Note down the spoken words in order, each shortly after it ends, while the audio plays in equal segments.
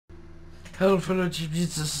Hello fellow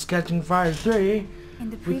GPs, this is Catching Fire 3 In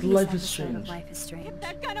the with previous Life is episode of Strange. Life is Strange. Get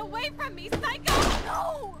that gun away from me, psycho!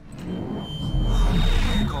 No!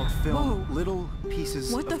 Called film Little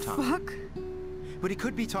Pieces What the of Time. fuck? But he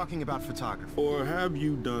could be talking about photography. Or have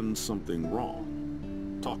you done something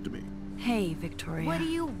wrong? Talk to me. Hey, Victoria. What do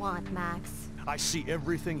you want, Max? I see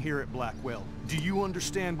everything here at Blackwell. Do you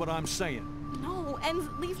understand what I'm saying? No, and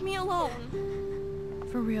leave me alone.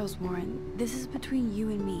 For reals, Warren, this is between you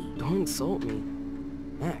and me. Don't insult me.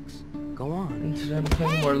 Max, go on. And today I'm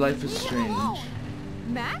playing more Life is Strange.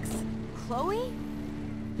 Max? Chloe?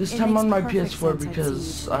 This It time on makes my perfect PS4 sense, I've because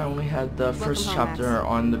seen. I only had the first home, chapter Max.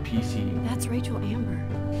 on the PC. That's Rachel Amber.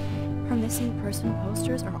 Her missing person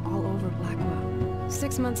posters are all over Blackwell.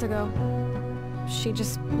 6 months ago, she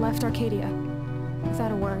just left Arcadia.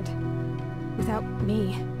 Without a word. Without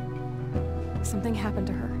me. Something happened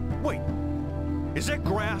to her. Wait, is that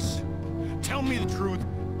grass? Tell me the truth.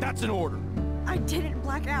 That's an order. I didn't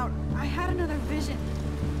black out. I had another vision.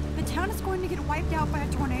 The town is going to get wiped out by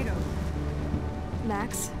a tornado.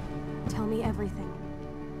 Max, tell me everything.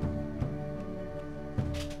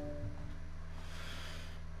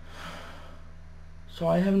 So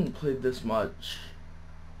I haven't played this much.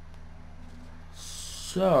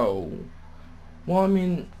 So, well, I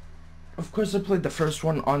mean, of course I played the first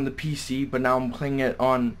one on the PC, but now I'm playing it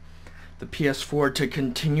on the PS4 to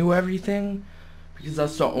continue everything, because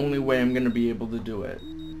that's the only way I'm going to be able to do it.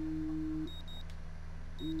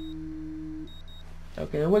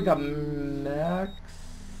 Okay, we got Max.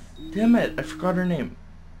 Damn it, I forgot her name.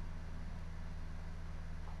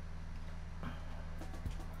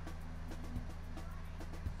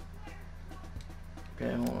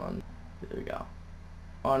 Okay, hold on. There we go.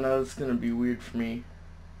 Oh no, it's gonna be weird for me.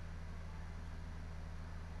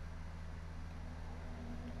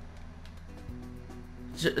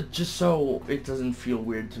 Just so it doesn't feel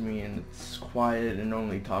weird to me and it's quiet and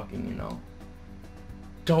only talking, you know.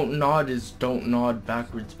 Don't nod is don't nod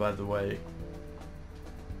backwards, by the way.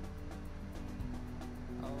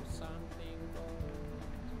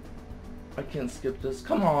 I can't skip this.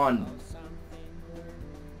 Come on!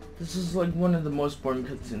 This is like one of the most boring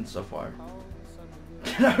cutscenes so far.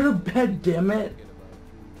 Get out of bed, damn it!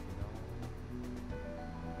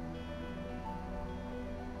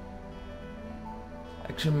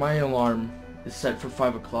 Actually, my alarm is set for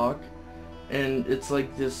 5 o'clock, and it's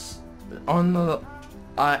like this on the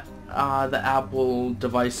Apple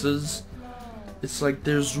devices. It's like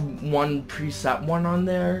there's one preset one on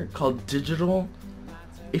there called digital.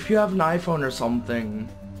 If you have an iPhone or something,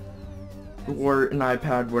 or an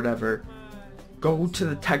iPad, whatever, go to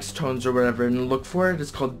the text tones or whatever and look for it.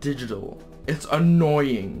 It's called digital. It's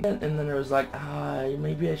annoying. And then I was like,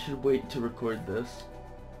 maybe I should wait to record this.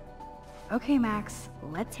 Okay, Max,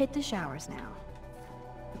 let's hit the showers now.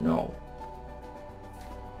 No.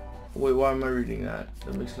 Wait, why am I reading that?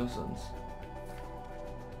 That makes no sense.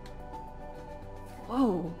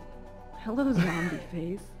 Whoa. Hello, zombie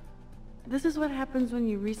face. This is what happens when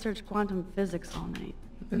you research quantum physics all night.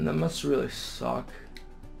 And that must really suck.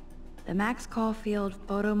 The Max Caulfield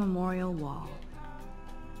Photo Memorial Wall.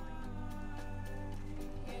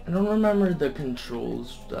 I don't remember the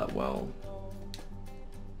controls that well.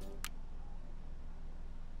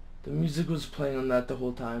 The music was playing on that the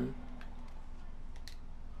whole time.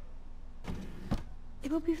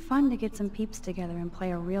 It would be fun to get some peeps together and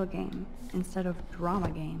play a real game, instead of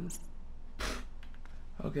drama games.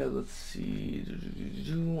 Okay, let's see.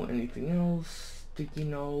 Anything else? Sticky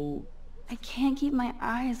note. I can't keep my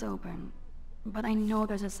eyes open, but I know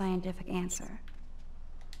there's a scientific answer.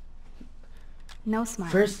 No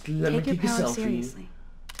smile. First, let me Take take a your power selfie. seriously.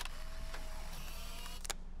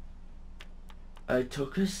 I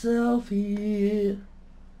took a selfie.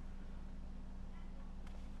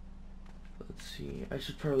 Let's see. I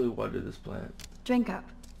should probably water this plant. Drink up.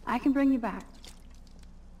 I can bring you back.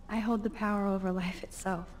 I hold the power over life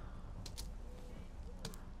itself.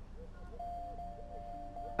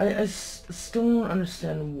 I still don't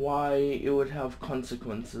understand why it would have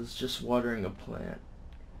consequences just watering a plant.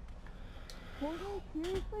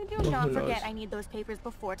 Seriously, do Well, not who forget knows? I need those papers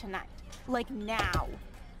before tonight. Like now.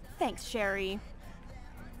 Thanks, Sherry.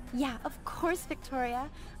 Yeah, of course, Victoria.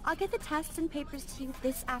 I'll get the tests and papers to you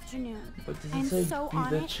this afternoon. But does it I'm say so be on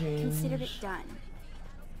the it, considered it change? done.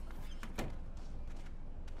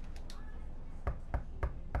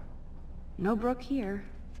 No Brooke here.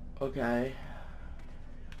 Okay.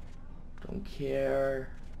 Don't care.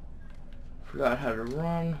 Forgot how to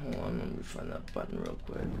run. Hold on, let me find that button real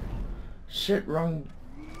quick. Shit, wrong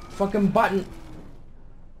fucking button.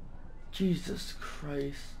 Jesus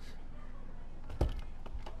Christ.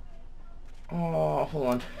 Oh, hold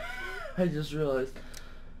on. I just realized.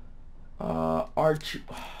 R2.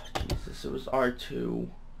 Oh, Jesus, it was R2.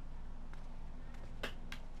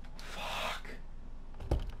 Fuck.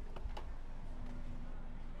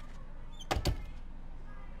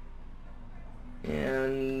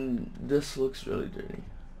 And this looks really dirty.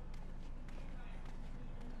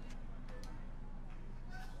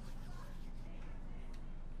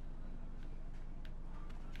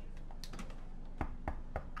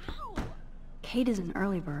 Kate is an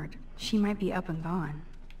early bird. She might be up and gone.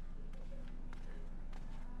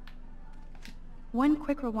 One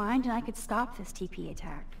quick rewind and I could stop this TP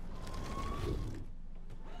attack.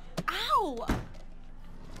 Ow!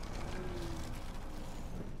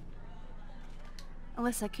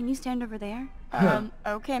 Alyssa, can you stand over there?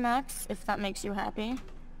 Okay, Max, if that makes you happy.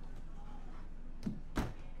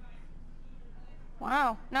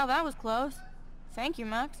 Wow, now that was close. Thank you,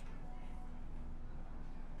 Max.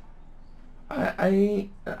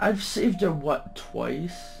 I've saved her, what,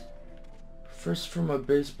 twice? First from a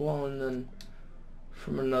baseball and then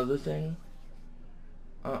from another thing.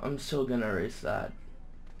 I'm still gonna erase that.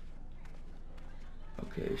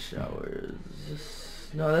 Okay, showers.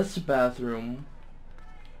 No, that's the bathroom.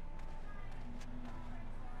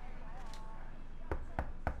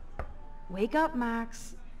 Wake up,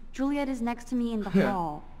 Max. Juliet is next to me in the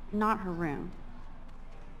hall, not her room.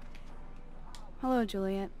 Hello,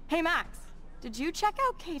 Juliet. Hey, Max, did you check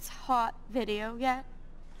out Kate's hot video yet?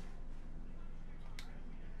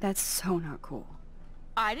 That's so not cool.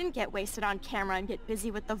 I didn't get wasted on camera and get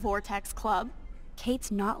busy with the Vortex Club.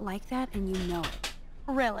 Kate's not like that, and you know it.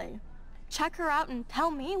 Really? Check her out and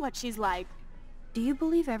tell me what she's like. Do you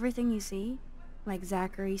believe everything you see? Like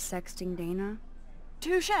Zachary sexting Dana?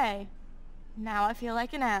 Touché. Now I feel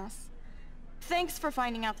like an ass. Thanks for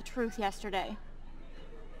finding out the truth yesterday.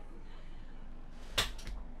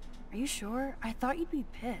 Are you sure? I thought you'd be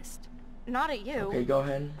pissed. Not at you. Okay, go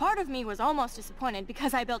ahead. Part of me was almost disappointed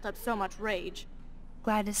because I built up so much rage.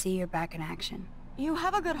 Glad to see you're back in action. You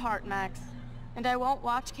have a good heart, Max. And I won't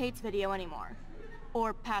watch Kate's video anymore.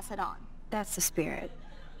 Or pass it on. That's the spirit.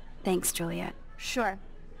 Thanks, Juliet. Sure.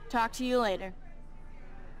 Talk to you later.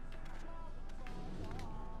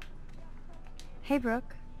 Hey,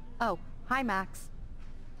 Brooke. Oh, hi, Max.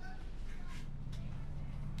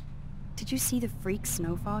 Did you see the freak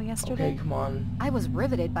snowfall yesterday? Okay, come on. I was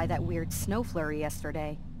riveted by that weird snow flurry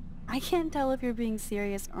yesterday. I can't tell if you're being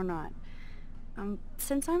serious or not.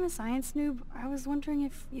 Since I'm a science noob, I was wondering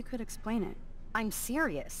if you could explain it. I'm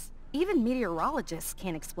serious. Even meteorologists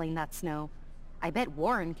can't explain that snow. I bet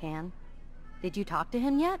Warren can. Did you talk to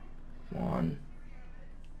him yet? Come on.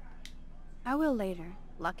 I will later.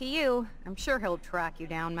 Lucky you. I'm sure he'll track you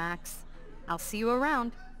down, Max. I'll see you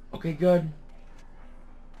around. Okay, good.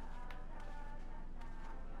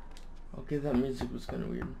 Okay, that music was kind of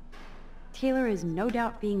weird. Taylor is no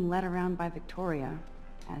doubt being led around by Victoria,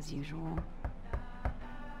 as usual.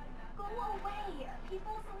 Go away!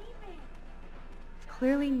 People sleeping!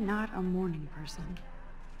 Clearly not a morning person.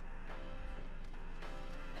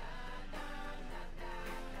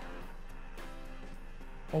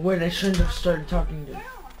 Oh wait, I shouldn't have started talking to...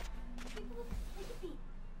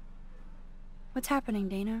 What's happening,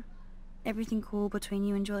 Dana? Everything cool between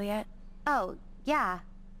you and Juliet? Oh, yeah.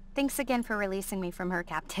 Thanks again for releasing me from her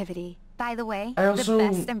captivity. By the way, I also the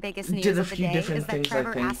best and biggest news did a of the few day different is that things, Trevor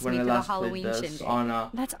I think, asked when me I to the last played Halloween this shindig. on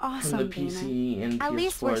That's awesome, from the PC and PS4. At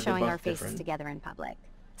least we're showing they're our both faces different. together in public.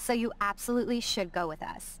 So you absolutely should go with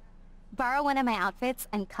us. Borrow one of my outfits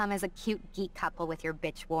and come as a cute geek couple with your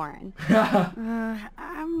bitch Warren.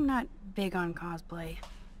 I'm not big on cosplay.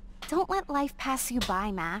 Don't let life pass you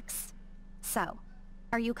by, Max. So,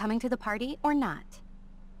 are you coming to the party or not?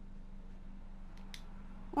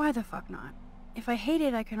 Why the fuck not? If I hate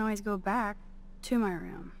it, I can always go back to my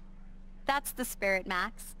room. That's the spirit,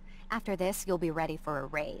 Max. After this, you'll be ready for a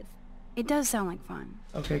rave. It does sound like fun.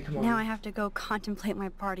 Okay, come on. Now I have to go contemplate my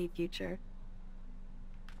party future.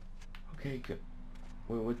 Okay, good.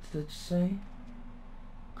 Wait, what did it say?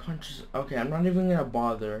 Conscious... Okay, I'm not even gonna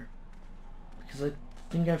bother. Because I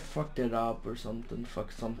think I fucked it up or something.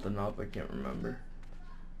 Fucked something up, I can't remember.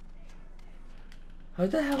 How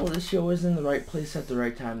the hell is she always in the right place at the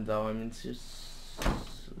right time, though? I mean, seriously...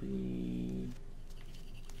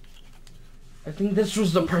 I think this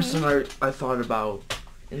was the person I thought about.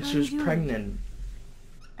 And she was pregnant.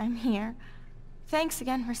 I'm here. Thanks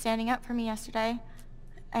again for standing up for me yesterday.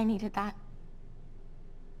 I needed that.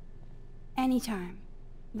 Anytime.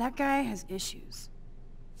 That guy has issues.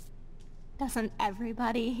 Doesn't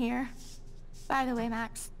everybody here? By the way,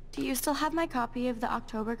 Max, do you still have my copy of the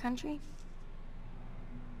October Country?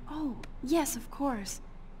 Oh, yes, of course.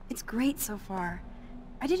 It's great so far.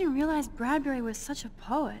 I didn't realize Bradbury was such a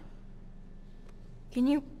poet. Can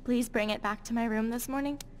you please bring it back to my room this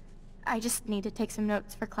morning? I just need to take some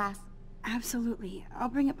notes for class. Absolutely. I'll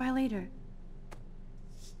bring it by later.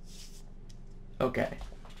 Okay.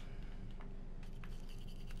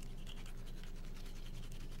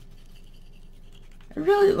 I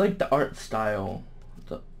really like the art style.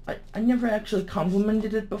 I never actually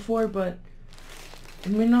complimented it before, but it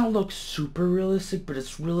may not look super realistic, but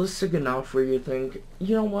it's realistic enough where you think,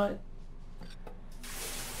 you know what?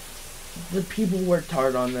 The people worked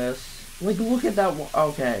hard on this. Like, look at that.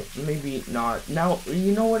 Okay, maybe not. Now,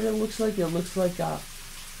 you know what it looks like? It looks like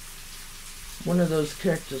one of those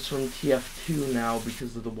characters from TF2 now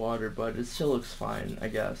because of the water, but it still looks fine, I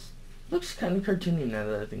guess. Looks kind of cartoony now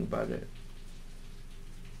that I think about it.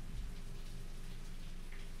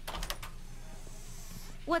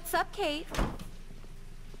 What's up, Kate?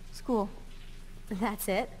 School. That's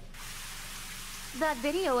it? That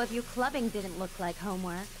video of you clubbing didn't look like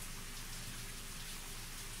homework.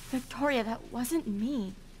 Victoria, that wasn't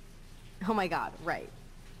me. Oh my god, right.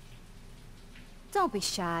 Don't be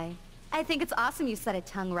shy. I think it's awesome you set a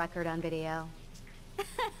tongue record on video.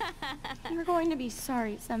 You're going to be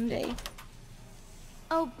sorry someday.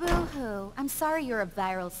 Oh, boo-hoo. I'm sorry you're a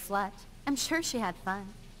viral slut. I'm sure she had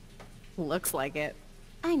fun. Looks like it.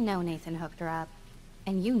 I know Nathan hooked her up.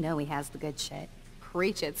 And you know he has the good shit.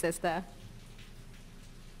 Preach it, sister.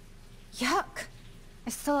 Yuck! I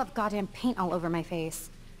still have goddamn paint all over my face.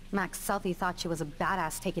 Max Selfie thought she was a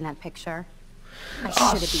badass taking that picture. I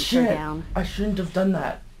should have beat her down. I shouldn't have done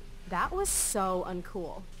that. That was so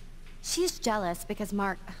uncool. She's jealous because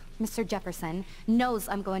Mr. Jefferson, knows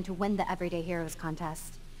I'm going to win the Everyday Heroes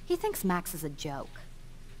contest. He thinks Max is a joke.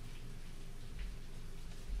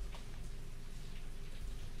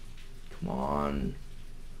 Come on.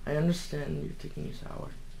 I understand you're taking a shower.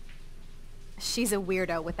 She's a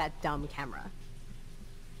weirdo with that dumb camera.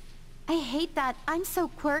 I hate that I'm so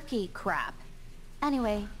quirky crap.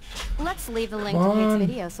 Anyway, let's leave the link to Kate's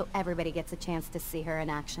video so everybody gets a chance to see her in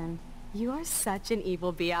action. You are such an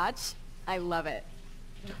evil biatch. I love it.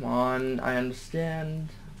 Come on, I understand.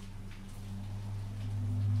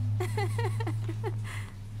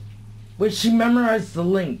 Wait, she memorized the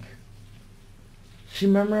link. She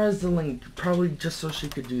memorized the link, probably just so she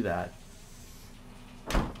could do that.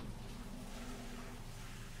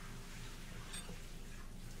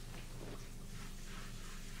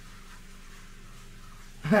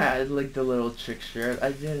 I like the little chick shirt.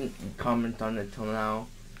 I didn't comment on it till now.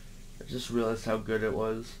 I just realized how good it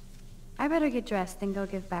was. I better get dressed and go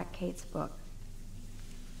give back Kate's book.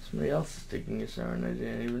 Somebody else is taking a shower and I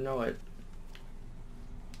didn't even know it.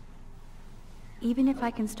 Even if I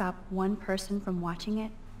can stop one person from watching it,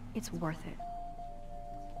 it's worth it.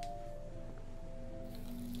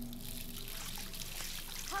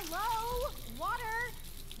 Hello? Water?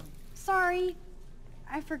 Sorry,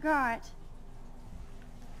 I forgot.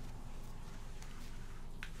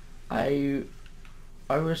 I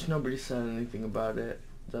wish nobody said anything about it.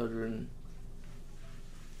 That would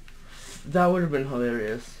have been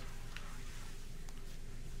hilarious.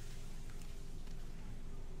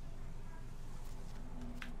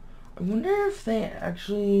 I wonder if they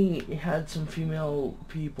actually had some female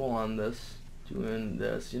people on this, doing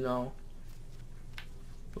this, you know?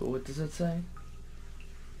 What does it say?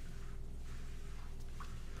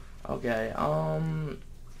 Okay,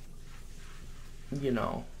 you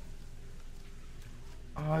know.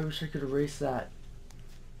 Oh, I wish I could erase that.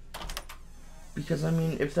 Because, I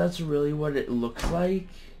mean, if that's really what it looks like...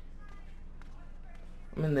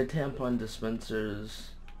 I mean, the tampon dispensers...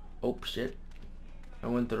 Oh, shit. I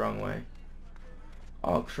went the wrong way.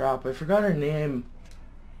 Oh, crap. I forgot her name.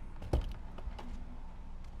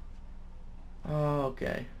 Oh,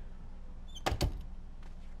 okay.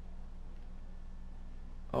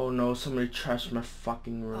 Oh, no. Somebody trashed my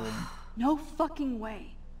fucking room. No fucking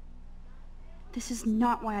way. This is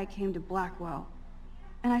not why I came to Blackwell.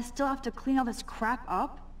 And I still have to clean all this crap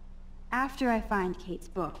up after I find Kate's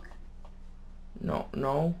book.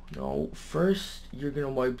 No. First, you're gonna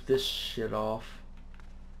wipe this shit off.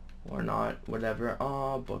 Or not, whatever.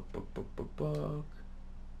 Ah, book.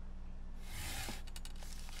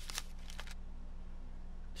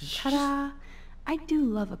 Ta-da! I do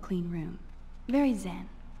love a clean room. Very zen.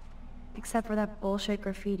 Except for that bullshit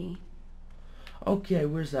graffiti. Okay,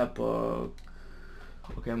 where's that book?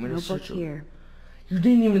 Okay, I'm gonna search here. You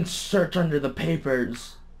didn't even search under the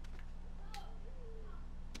papers.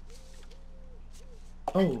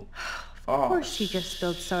 Oh. Of course she just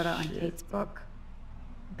spilled soda on Kate's book.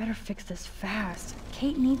 Better fix this fast.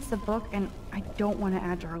 Kate needs the book and I don't want to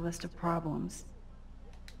add to her list of problems.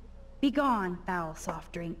 Be gone, foul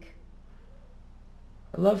soft drink.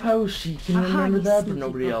 I love how she can Aha, remember you that, but sneaky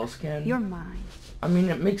nobody book. else can. You're mine. I mean,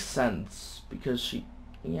 it makes sense, because she...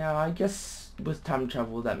 Yeah, I guess with time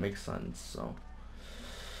travel that makes sense, so...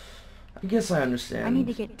 I guess I understand. I need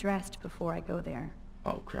to get dressed before I go there.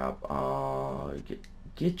 Oh, crap.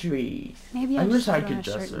 Get your... Maybe I I'll wish just I put on could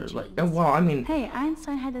a dress shirt her. and Like, jeans. well, I mean... Hey,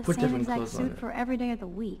 Einstein had the put same different exact clothes on suit it. for every day of the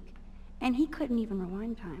week. And he couldn't even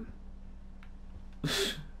rewind time.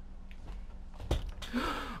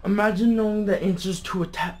 Imagine knowing the answers to a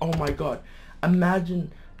test. Oh my god.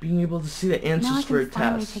 Imagine being able to see the Now I answers for a can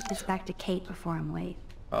finally test. take this back to Kate before I'm late.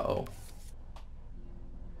 Uh-oh.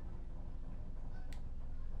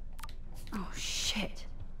 Oh shit.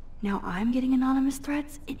 Now I'm getting anonymous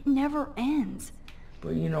threats? It never ends.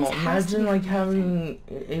 But you know, This has to imagine be like amazing.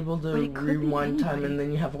 having able But to it could be rewind time anybody. and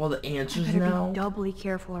then you have all the I answers better now. be doubly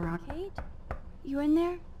careful around. Kate? You in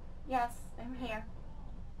there? Yes, I'm here.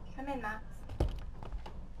 Come in, Max.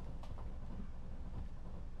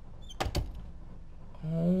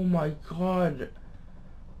 Oh my god.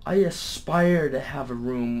 I aspire to have a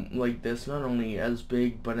room like this, not only as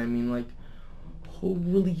big, but I mean like,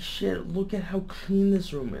 holy shit, look at how clean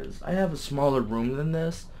this room is. I have a smaller room than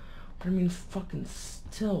this, but I mean fucking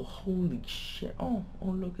still, holy shit. Oh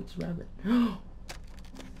look, it's Rabbit.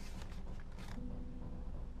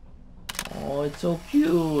 Oh, it's so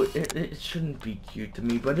cute. It shouldn't be cute to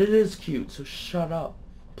me, but it is cute, so shut up,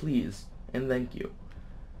 please, and thank you.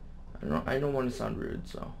 I don't want to sound rude,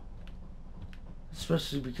 so.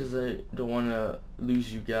 Especially because I don't want to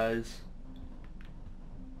lose you guys.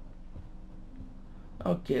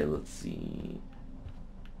 Okay, let's see.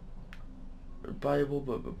 Bible,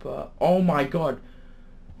 oh my god.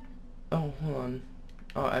 Oh, hold on.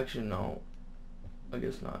 Oh, actually, no. I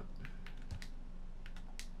guess not.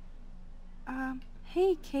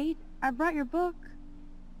 Hey, Kate. I brought your book.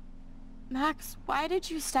 Max, why did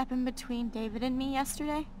you step in between David and me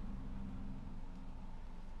yesterday?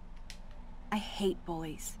 I hate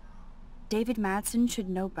bullies. David Madsen should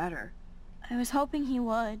know better. I was hoping he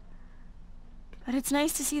would. But it's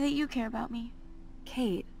nice to see that you care about me.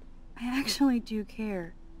 Kate, I actually do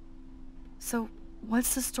care. So,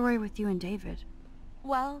 what's the story with you and David?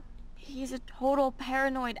 Well, he's a total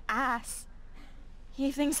paranoid ass.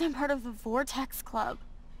 He thinks I'm part of the Vortex Club.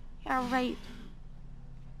 Yeah, right.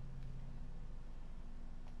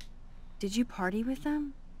 Did you party with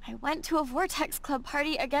them? I went to a Vortex Club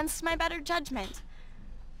party against my better judgment.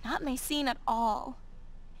 Not my scene at all.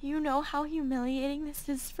 You know how humiliating this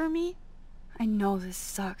is for me? I know this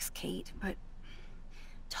sucks, Kate, but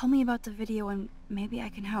tell me about the video and maybe I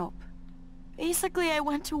can help. Basically, I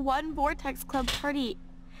went to one Vortex Club party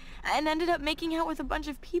and ended up making out with a bunch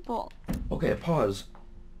of people. Okay, pause.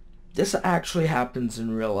 This actually happens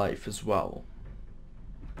in real life as well.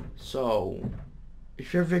 So,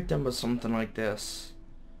 if you're a victim of something like this,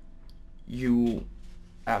 you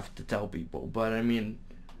have to tell people. But I mean,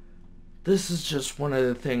 this is just one of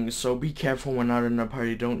the things, so be careful when out in a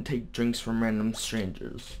party. Don't take drinks from random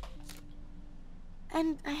strangers.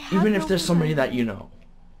 And I had Even no if there's somebody plan. that you know.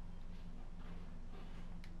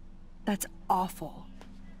 That's awful.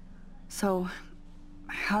 So,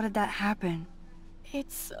 how did that happen?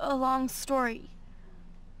 It's a long story.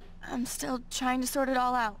 I'm still trying to sort it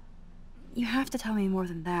all out. You have to tell me more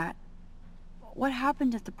than that. What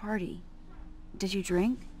happened at the party? Did you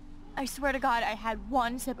drink? I swear to God, I had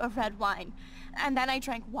one sip of red wine, and then I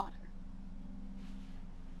drank water.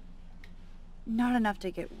 Not enough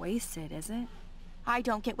to get wasted, is it? I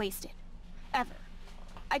don't get wasted. Ever.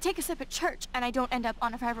 I take a sip at church, and I don't end up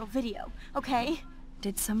on a viral video, okay?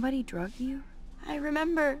 Did somebody drug you? I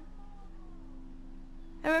remember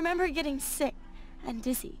getting sick and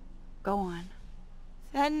dizzy. Go on.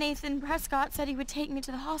 Then Nathan Prescott said he would take me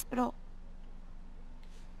to the hospital.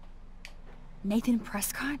 Nathan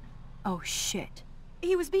Prescott? Oh shit.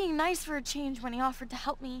 He was being nice for a change when he offered to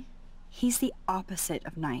help me. He's the opposite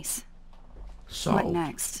of nice. So, what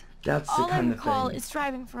next? That's the All I kind of recall thing. is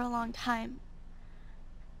driving for a long time.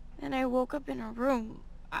 Then I woke up in a room.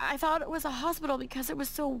 I thought it was a hospital because it was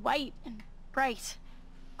so white and bright.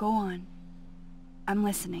 Go on. I'm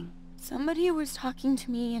listening. Somebody was talking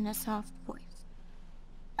to me in a soft voice.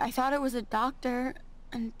 I thought it was a doctor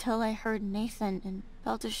until I heard Nathan and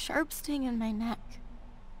felt a sharp sting in my neck.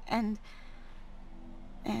 And...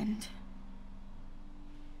 Are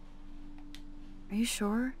you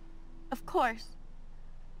sure? Of course.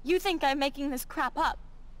 You think I'm making this crap up.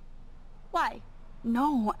 Why?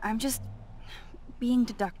 No, I'm just being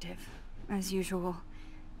deductive, as usual.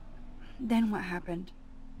 Then what happened?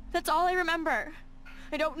 That's all I remember.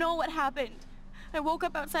 I don't know what happened. I woke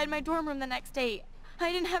up outside my dorm room the next day.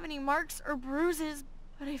 I didn't have any marks or bruises,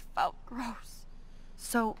 but I felt gross.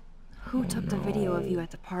 So, who took the video of you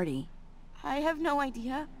at the party? I have no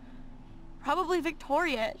idea. Probably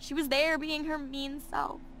Victoria. She was there being her mean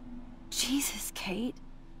self. Jesus, Kate.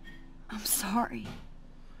 I'm sorry.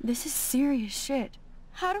 This is serious shit.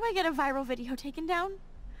 How do I get a viral video taken down?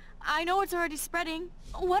 I know it's already spreading.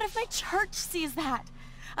 What if my church sees that?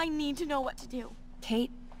 I need to know what to do.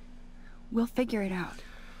 Kate, we'll figure it out.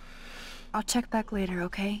 I'll check back later,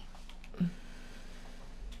 okay?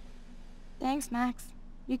 Thanks, Max.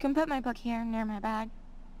 You can put my book here near my bag.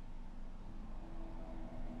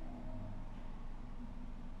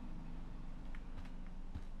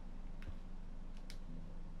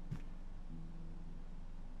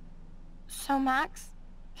 So, Max,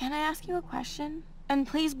 can I ask you a question? And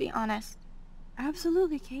please be honest.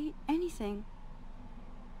 Absolutely, Kate. Anything.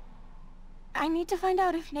 I need to find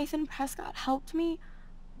out if Nathan Prescott helped me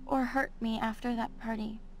or hurt me after that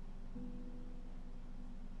party.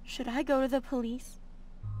 Should I go to the police?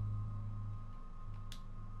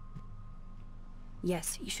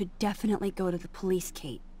 Yes, you should definitely go to the police,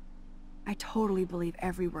 Kate. I totally believe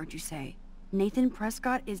every word you say. Nathan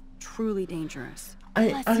Prescott is truly dangerous.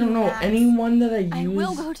 I don't know, anyone that I use... I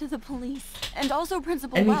will go to the police, and also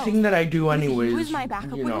Principal anything Wells. that I do anyways, Who is my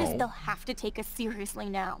backup you witness? know. They'll have to take us seriously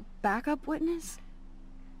now. Backup witness?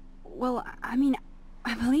 Well, I mean,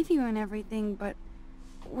 I believe you in everything, but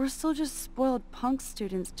we're still just spoiled punk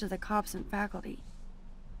students to the cops and faculty.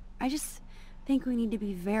 I just think we need to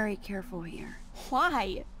be very careful here.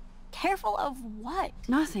 Why? Careful of what?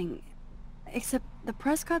 Nothing. Except the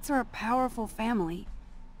Prescotts are a powerful family.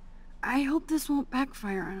 I hope this won't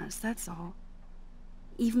backfire on us, that's all.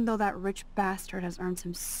 Even though that rich bastard has earned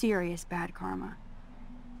some serious bad karma.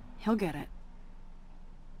 He'll get it.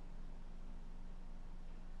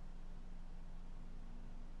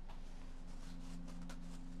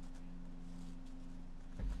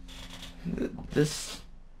 This...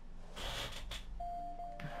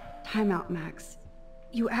 Time out, Max.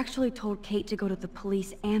 You actually told Kate to go to the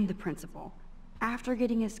police and the principal, after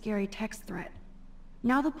getting a scary text threat.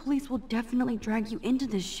 Now the police will definitely drag you into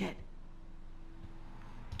this shit.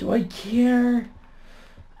 Do I care?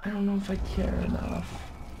 I don't know if I care enough.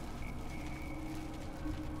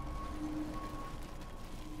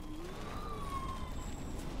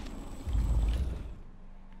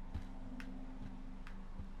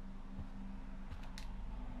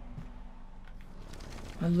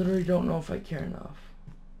 I literally don't know if I care enough.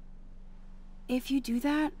 If you do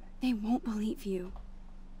that, they won't believe you.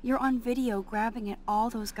 You're on video grabbing at all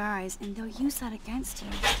those guys, and they'll use that against you.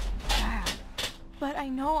 Bad. But I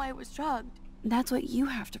know I was drugged. That's what you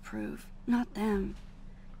have to prove, not them.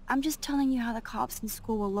 I'm just telling you how the cops in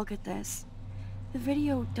school will look at this. The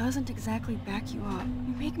video doesn't exactly back you up.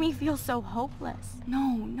 You make me feel so hopeless.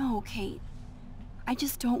 No, Kate. I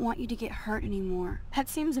just don't want you to get hurt anymore. That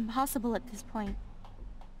seems impossible at this point.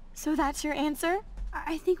 So that's your answer?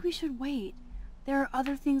 I think we should wait. There are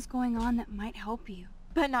other things going on that might help you.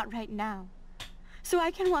 But not right now. So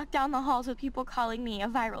I can walk down the halls with people calling me a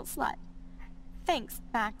viral slut. Thanks,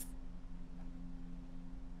 Max.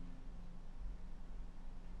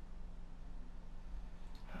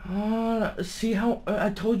 See how I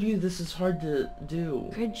told you this is hard to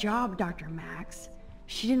do. Good job, Dr. Max.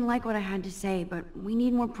 She didn't like what I had to say, but we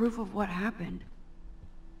need more proof of what happened.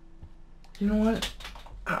 You know what?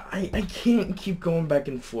 I can't keep going back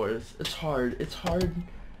and forth. It's hard. It's hard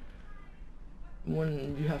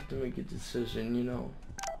when you have to make a decision, you know.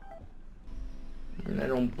 And I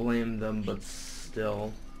don't blame them, but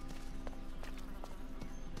still.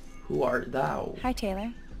 Who art thou? Hi,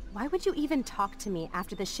 Taylor. Why would you even talk to me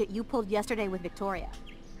after the shit you pulled yesterday with Victoria?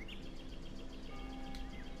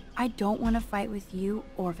 I don't want to fight with you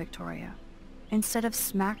or Victoria. Instead of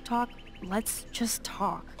smack talk, let's just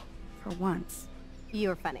talk. For once.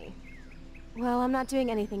 You're funny. Well, I'm not doing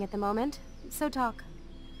anything at the moment, so talk.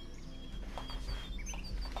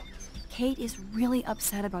 Kate is really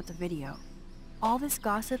upset about the video. All this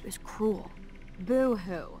gossip is cruel.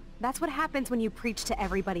 Boo-hoo. That's what happens when you preach to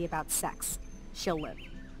everybody about sex. She'll live.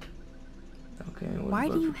 Okay, why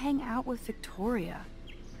do you hang out with Victoria?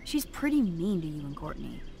 She's pretty mean to you and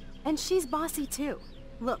Courtney. And she's bossy too.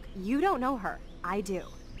 Look, you don't know her. I do.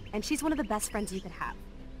 And she's one of the best friends you could have.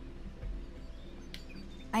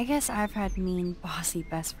 I guess I've had mean, bossy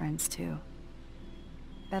best friends too.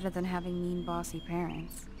 Better than having mean, bossy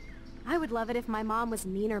parents. I would love it if my mom was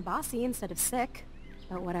mean or bossy instead of sick.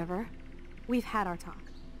 But whatever. We've had our talk.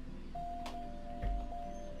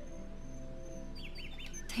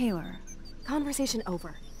 Taylor. Conversation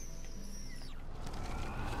over.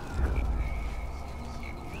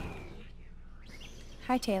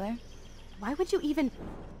 Hi, Taylor. Why would you even...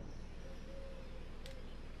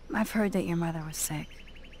 I've heard that your mother was sick.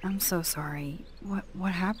 I'm so sorry.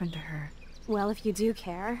 What happened to her? Well, if you do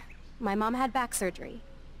care, my mom had back surgery.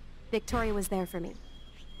 Victoria was there for me.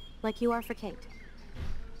 Like you are for Kate.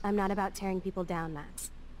 I'm not about tearing people down,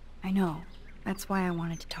 Max. I know. That's why I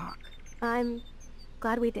wanted to talk. I'm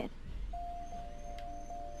glad we did.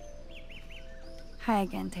 Hi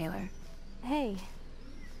again, Taylor. Hey,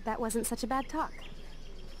 that wasn't such a bad talk.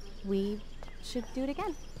 We should do it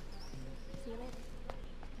again. See you later.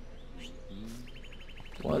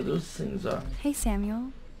 Why those things are... Hey,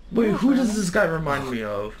 Samuel. Wait, who does this guy remind me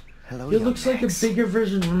of? Hello, He looks like a bigger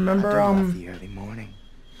version. Remember, the early morning.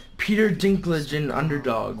 Peter Dinklage in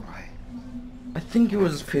Underdog. I think it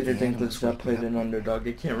was Peter Dinklage that played in Underdog.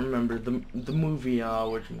 I can't remember the movie.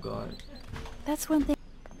 Whatchamacallit. That's one thing.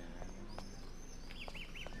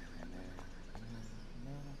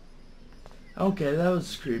 Okay, that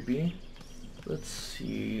was creepy. Let's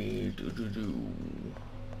see.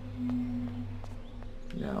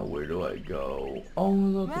 Now where do I go? Oh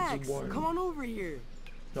look, Max, it's a Warren. come on over here.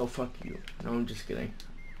 No, fuck you. No, I'm just kidding.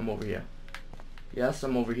 I'm over here. Yes,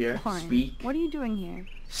 I'm over here. Warren, Speak. what are you doing here?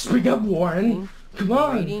 Speak up, Warren. Come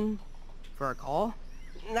on. Waiting for a call?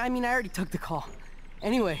 I mean, I already took the call.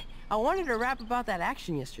 Anyway, I wanted to rap about that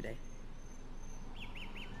action yesterday.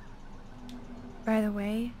 By the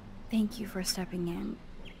way, thank you for stepping in.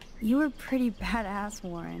 You were pretty badass,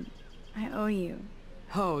 Warren. I owe you.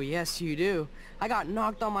 Oh, yes you do. I got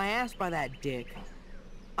knocked on my ass by that dick.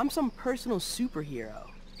 I'm some personal superhero.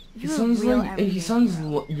 He sounds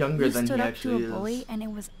like younger you than he stood up actually to a is. bully, and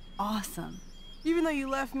it was awesome. Even though you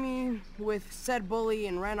left me with said bully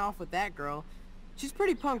and ran off with that girl, she's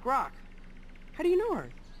pretty punk rock. How do you know her?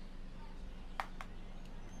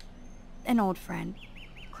 An old friend,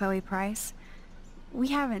 Chloe Price. We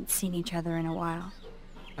haven't seen each other in a while.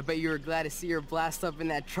 I bet you were glad to see her blast up in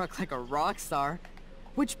that truck like a rock star.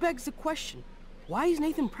 Which begs the question, why is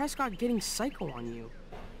Nathan Prescott getting psycho on you?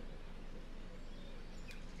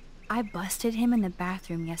 I busted him in the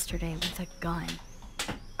bathroom yesterday with a gun.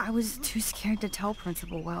 I was too scared to tell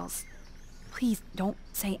Principal Wells. Please, don't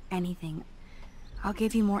say anything. I'll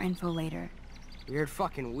give you more info later. Weird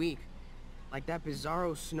fucking week. Like that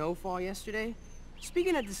bizarro snowfall yesterday.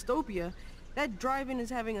 Speaking of dystopia, that drive-in is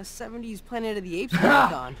having a 70s Planet of the Apes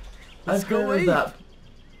marathon. Let's I've go heard of that.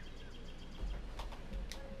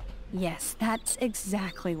 Yes, that's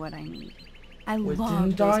exactly what I need. I Wait, love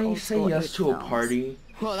didn't those I old say school yes ape to a films. party?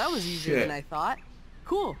 Well, that was easier Shit. than I thought.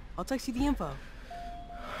 Cool, I'll text you the info.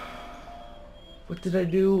 What did I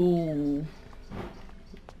do?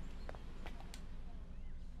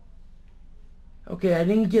 Okay, I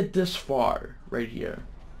didn't get this far right here.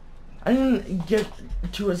 I didn't get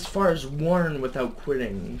to as far as Warren without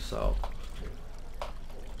quitting, so.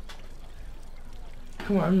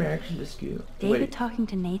 Come on, American Dispute. David Wait. talking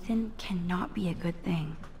to Nathan cannot be a good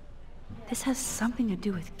thing. This has something to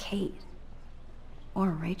do with Kate. Or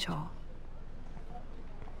Rachel.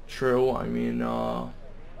 True, I mean,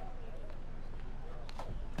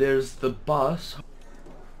 there's the bus.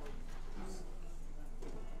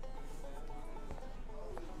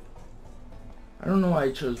 I don't know why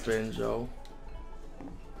I chose Banjo.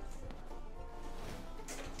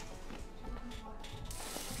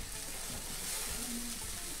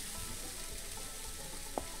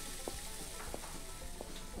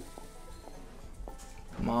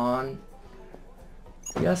 Come on.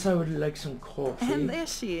 Yes, I would like some coffee. And there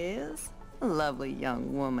she is. A lovely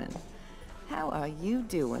young woman. How are you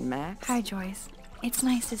doing, Max? Hi, Joyce. It's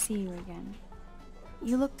nice to see you again.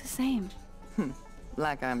 You look the same.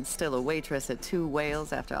 Like I'm still a waitress at Two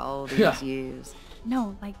Whales after all these years.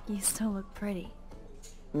 No, like you still look pretty.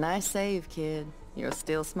 Nice save, kid. You're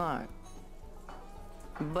still smart.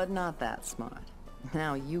 But not that smart.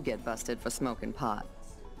 Now you get busted for smoking pot.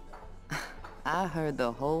 I heard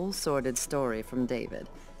the whole sordid story from David.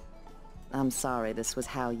 I'm sorry this was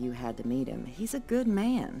how you had to meet him. He's a good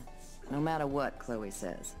man, no matter what Chloe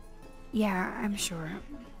says. Yeah, I'm sure.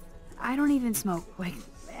 I don't even smoke, like,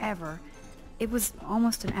 ever. It was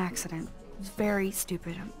almost an accident. It was very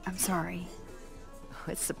stupid. I'm sorry.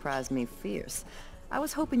 It surprised me fierce. I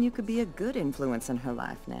was hoping you could be a good influence in her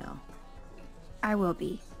life now. I will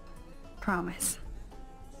be. Promise.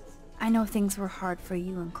 I know things were hard for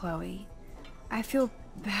you and Chloe. I feel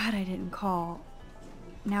bad I didn't call.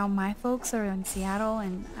 Now my folks are in Seattle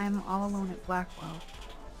and I'm all alone at Blackwell.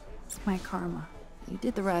 It's my karma. You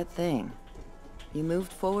did the right thing. You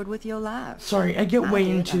moved forward with your life. Sorry, I get way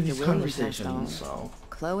did into after these William passed on. conversations, so.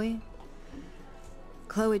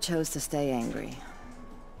 Chloe chose to stay angry.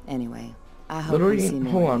 Anyway, I hope we see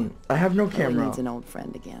Literally, hold more. on. I have no Chloe camera. needs an old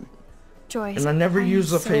friend again. Joyce, And I never I'm use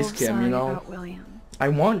the so face cam, sorry you know? about William. I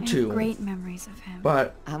want I to. have great memories of him.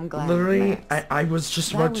 But I'm glad, literally, Max. I was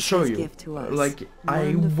just That about to was show his you. gift to us. Like, I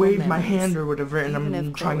Wonderful waved my memories. hand or whatever, and Even I'm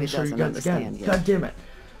if trying to Chloe show you doesn't guys again. understand yet. God damn it.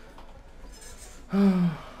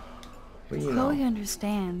 But you know. Chloe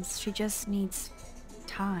understands. She just needs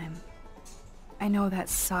time. I know that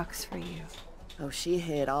sucks for you. Oh, she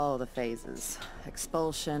hit all the phases.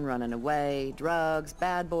 Expulsion, running away, drugs,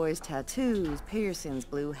 bad boys, tattoos, piercings,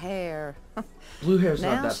 blue hair. Blue hair's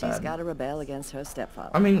now not that she's bad. got to rebel against her stepfather.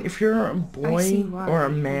 I mean, if you're a see boy why. or a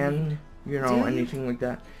man, you Do know, you? anything like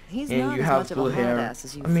that, He's and not you as have much of blue a hard hair, ass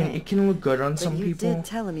as you I mean, think. it can look good on But some you people. did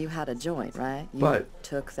tell him you had a joint, right? You But-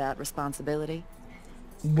 took that responsibility?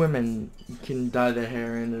 Women can dye their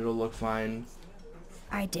hair and it'll look fine.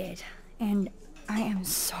 I did. And I am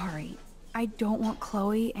sorry. I don't want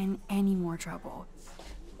Chloe in any more trouble.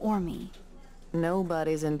 Or me.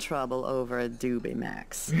 Nobody's in trouble over a doobie,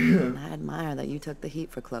 Max. And I admire that you took the heat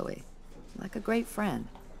for Chloe. Like a great friend.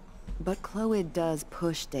 But Chloe does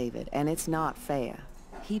push David, and it's not fair.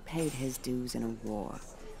 He paid his dues in a war.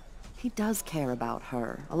 He does care about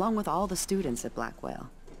her, along with all the students at Blackwell.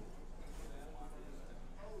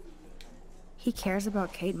 He cares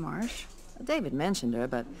about Kate Marsh? David mentioned her,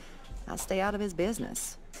 but I'll stay out of his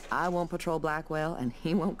business. I won't patrol Blackwell, and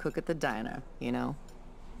he won't cook at the diner, you know?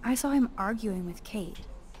 I saw him arguing with Kate.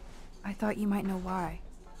 I thought you might know why.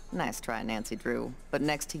 Nice try, Nancy Drew. But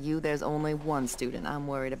next to you, there's only one student I'm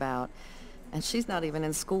worried about. And she's not even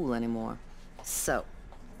in school anymore. So,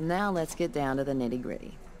 now let's get down to the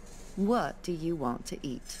nitty-gritty. What do you want to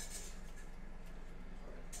eat?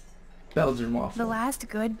 Belgian waffle. The last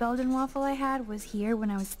good Belgian waffle I had was here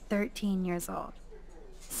when I was 13 years old.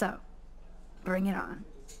 So, bring it on.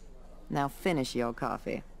 Now finish your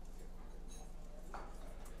coffee.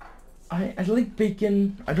 I like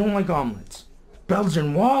bacon. I don't like omelets.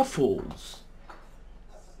 Belgian waffles.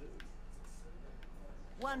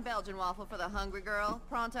 One Belgian waffle for the hungry girl.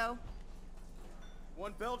 Pronto?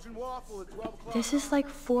 One Belgian waffle at 12 o'clock. This is like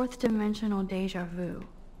fourth dimensional deja vu.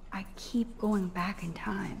 I keep going back in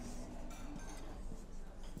time.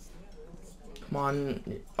 Come on.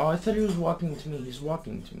 Oh, I thought he was walking to me. He's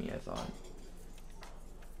walking to me, I thought.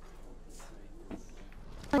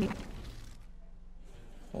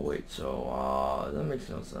 Oh wait, so, that makes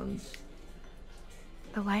no sense.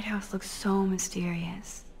 The lighthouse looks so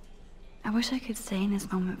mysterious. I wish I could stay in this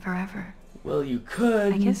moment forever. Well, you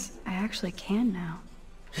could. I guess I actually can now.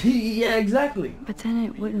 Yeah, exactly. But then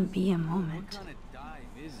it wouldn't be a moment. What kind of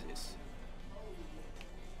dive is this?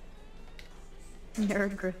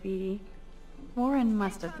 Nerd graffiti. Warren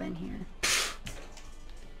must have been here.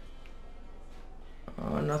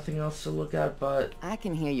 Nothing else to look at, but... I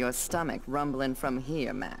can hear your stomach rumbling from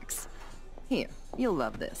here, Max. Here, you'll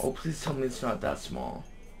love this. Oh, please tell me it's not that small.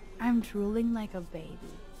 I'm drooling like a baby.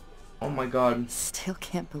 Oh my god. Still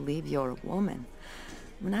can't believe you're a woman.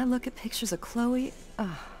 When I look at pictures of Chloe,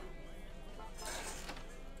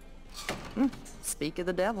 speak of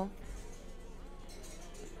the devil.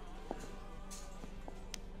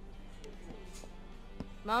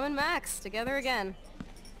 Mom and Max, together again.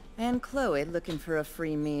 And Chloe looking for a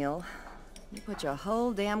free meal. You put your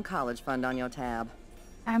whole damn college fund on your tab.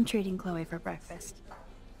 I'm treating Chloe for breakfast.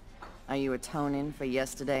 Are you atoning for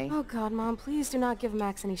yesterday? Oh god, Mom, please do not give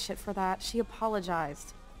Max any shit for that. She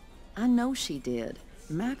apologized. I know she did.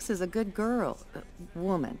 Max is a good girl.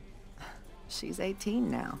 Woman. She's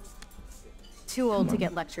 18 now. Too old to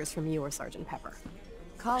get lectures from you or Sergeant Pepper.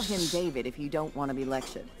 Call him David if you don't want to be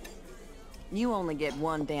lectured. You only get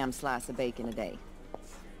one damn slice of bacon a day.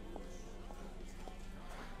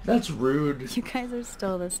 That's rude. You guys are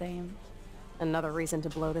still the same. Another reason to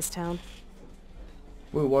blow this town.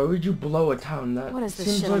 Wait, why would you blow a town? That What is this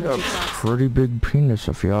seems shit like on a the jukebox? pretty big penis,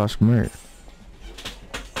 if you ask me.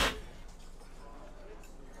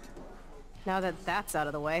 Now that that's out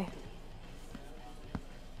of the way.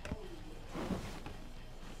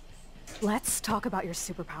 Let's talk about your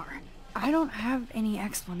superpower. I don't have any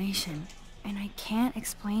explanation, and I can't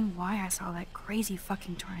explain why I saw that crazy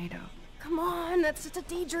fucking tornado. Come on, that's just a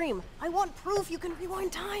daydream. I want proof you can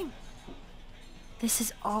rewind time. This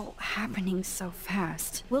is all happening so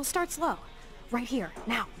fast. We'll start slow. Right here,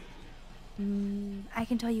 now. I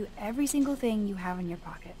can tell you every single thing you have in your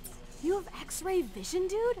pockets. You have X-ray vision,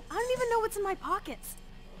 dude? I don't even know what's in my pockets.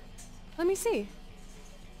 Let me see.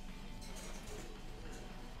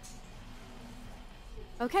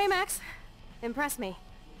 Okay, Max. Impress me.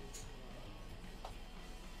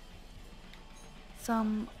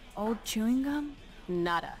 Some old chewing gum?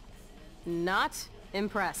 Nada. Not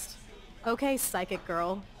impressed. Okay, psychic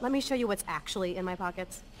girl. Let me show you what's actually in my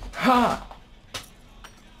pockets. Ha!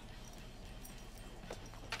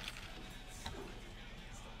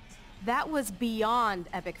 That was beyond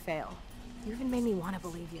epic fail. You even made me want to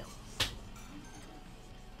believe you.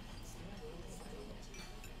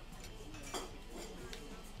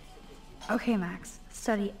 Okay, Max.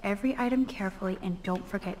 Study every item carefully and don't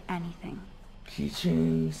forget anything.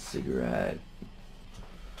 Keychain, cigarette.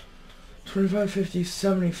 25, 50,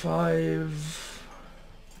 75,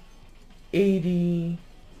 80,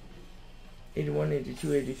 81,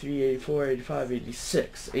 82, 83, 84, 85,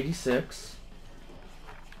 86. 86.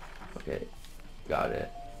 Okay, got it.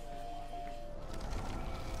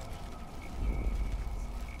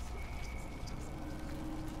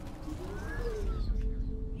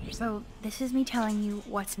 So, this is me telling you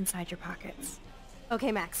what's inside your pockets.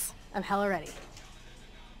 Okay, Max. I'm hella ready.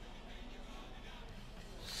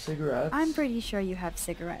 Cigarettes? I'm pretty sure you have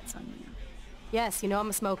cigarettes on you. Yes, you know I'm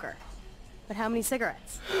a smoker. But how many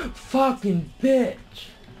cigarettes? Fucking bitch!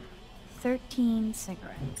 13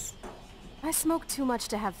 cigarettes. I smoke too much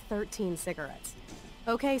to have 13 cigarettes.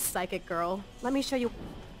 Okay, psychic girl. Let me show you...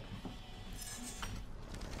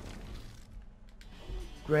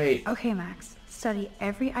 Great. Okay, Max. Study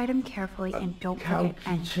every item carefully and don't forget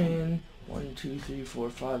anything. Keychain. 1, 2, 3, 4,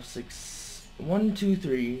 5, 6... 1, 2,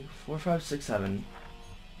 3, 4, 5, 6, 7.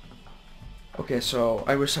 Okay, so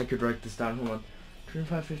I wish I could write this down. Hold on.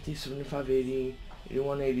 25, 50, 75, 80,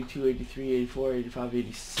 81, 82, 83, 84, 85,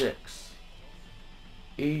 86.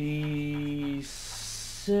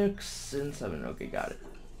 86 and 7. Okay, got it.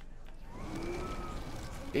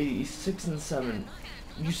 86 and 7.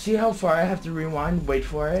 You see how far I have to rewind? Wait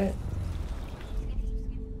for it.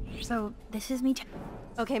 So, this is me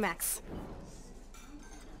Okay, Max.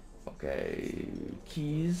 Okay,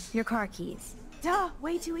 keys. Your car keys. Duh,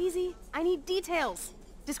 way too easy. I need details.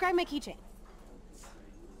 Describe my keychain.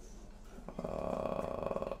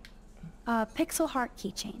 Pixel heart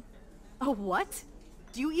keychain. A what?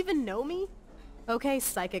 Do you even know me? Okay,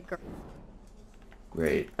 psychic girl.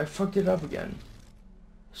 Great, I fucked it up again.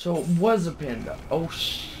 So it was a panda. Oh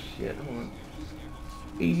shit, hold on.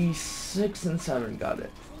 86 and 7, got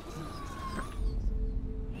it.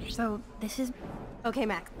 So, this is... Okay,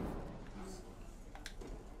 Max.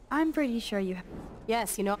 I'm pretty sure you have...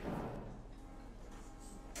 Yes, you know...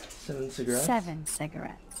 7 cigarettes? 7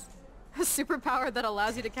 cigarettes. A superpower that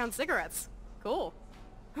allows you to count cigarettes. Cool.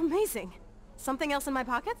 Amazing. Something else in my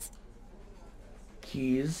pockets?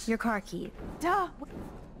 Keys. Your car key. Duh!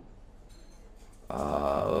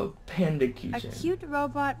 Panda keychain. A cute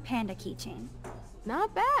robot panda keychain.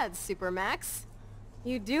 Not bad, Super Max.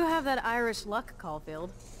 You do have that Irish luck,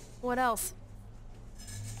 Caulfield. What else?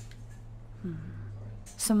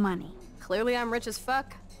 Some money. Clearly I'm rich as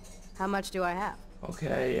fuck. How much do I have?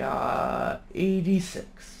 Okay,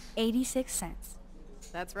 86. 86 cents.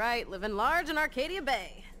 That's right, living large in Arcadia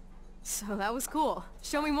Bay. So that was cool.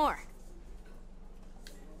 Show me more.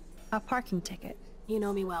 A parking ticket. You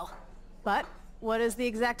know me well. But, what is the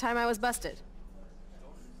exact time I was busted?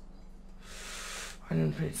 I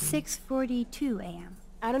didn't pay attention. 6:42 a.m.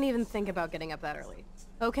 I don't even think about getting up that early.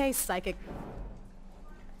 Okay, psychic.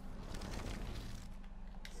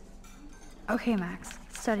 Okay, Max.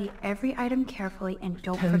 Study every item carefully and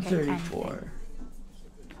don't forget anything.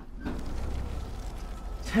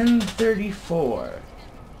 10:34.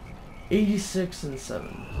 86 and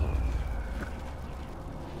 7.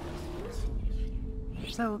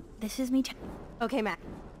 So, this is me Okay, Max.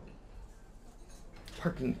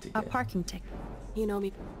 Parking ticket. A parking ticket. You know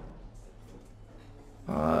me.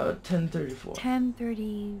 10:34.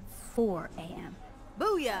 10:34 a.m.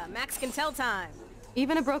 Booyah! Max can tell time!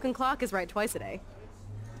 Even a broken clock is right twice a day.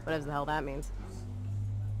 Whatever the hell that means.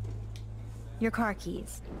 Your car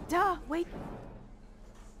keys. Duh, wait.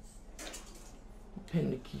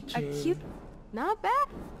 Panda keychain. A cute... Not bad.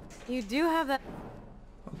 You do have that...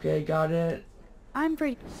 Okay, got it. I'm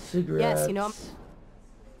pretty... Cigarettes. Yes, you know...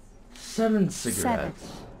 7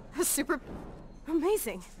 cigarettes. 7. Super...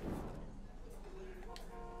 Amazing.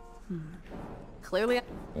 Clearly...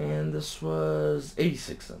 And this was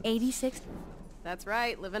 86 cents. 86? That's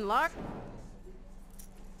right, living large.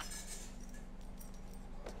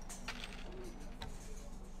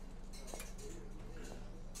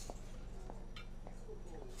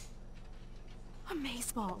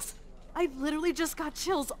 Amazeballs. I literally just got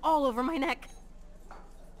chills all over my neck.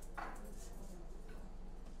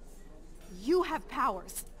 You have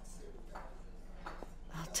powers.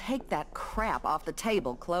 I'll take that crap off the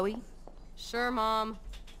table, Chloe. Sure, Mom.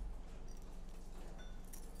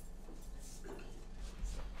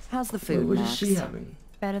 How's the food, What Max? is she having?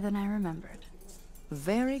 Better than I remembered.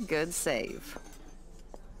 Very good save.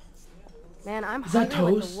 Man, I'm Is that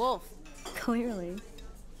hungry like toast? the wolf. Clearly.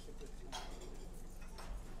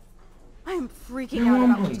 I'm freaking Now out I'm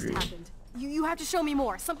about what just hungry. happened. You have to show me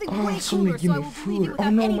more. Something Oh, way somebody cooler give so I me will believe you food. without Oh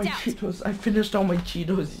no, any my doubt. Cheetos. I finished all my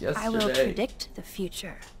Cheetos yesterday. I will predict the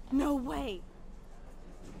future. No way.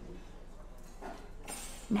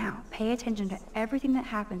 Now, pay attention to everything that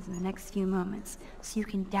happens in the next few moments, so you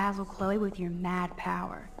can dazzle Chloe with your mad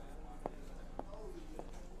power.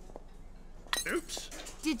 Oops.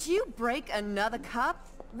 Did you break another cup?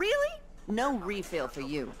 Really? No refill for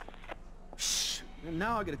you. Shh. And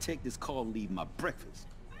now I gotta take this call and leave my breakfast.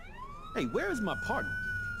 Hey, where is my partner?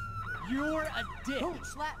 You're a dick. Don't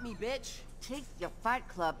slap me, bitch. Take your fight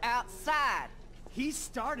club outside. He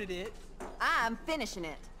started it. I'm finishing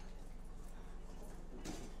it.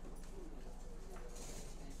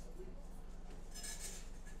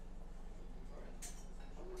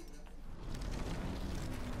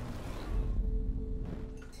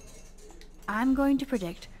 I'm going to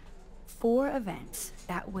predict 4 events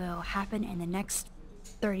that will happen in the next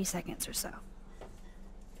 30 seconds or so.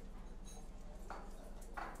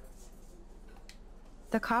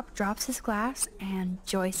 The cop drops his glass and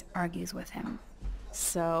Joyce argues with him.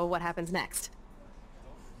 So, what happens next?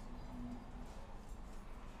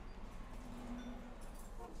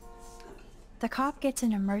 The cop gets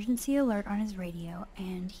an emergency alert on his radio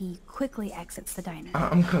and he quickly exits the diner.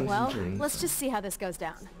 I'm Well, concentrating. let's just see how this goes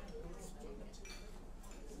down.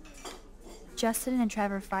 Justin and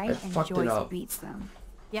Trevor fight I and fucked it Joyce up. beats them.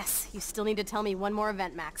 Yes, you still need to tell me one more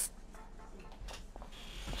event, Max.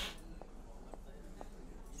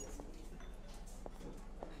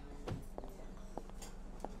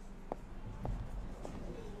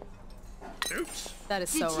 Oops. That is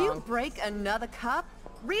so Did wrong. you break another cup?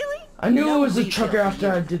 Really? I knew No it was a refill trucker for after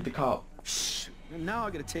you. I did the cop. Shh. And now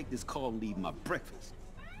I gotta take this call and leave my breakfast.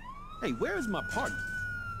 Hey, where is my partner?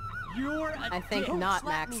 You're a I think dick. not,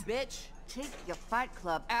 Slap Max. me, bitch. Take your fight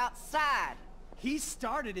club outside. He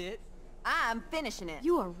started it. I'm finishing it.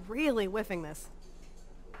 You are really whiffing this.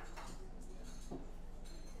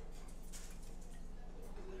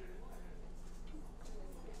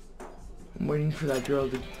 I'm waiting for that girl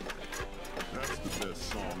to... That's the best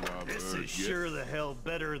song I've This heard is yet. sure the hell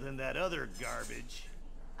better than that other garbage.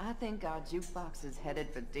 I think our jukebox is headed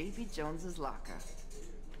for Davy Jones's locker.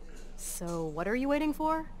 So, what are you waiting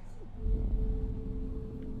for?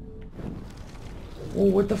 Whoa,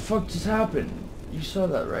 what the fuck just happened? You saw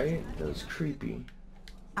that, right? That was creepy.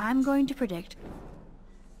 I'm going to predict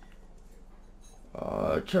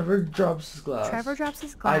Trevor drops his glass. Trevor drops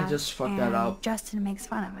his glass I just fucked and that up. Justin makes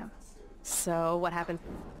fun of him. So, what happened?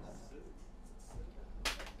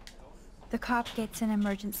 The cop gets an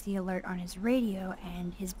emergency alert on his radio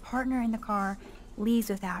and his partner in the car leaves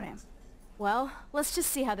without him. Well, let's just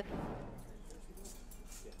see how the...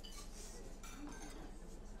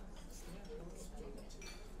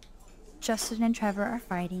 Justin and Trevor are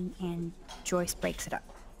fighting and Joyce breaks it up.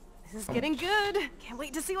 This is getting good. Can't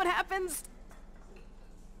wait to see what happens.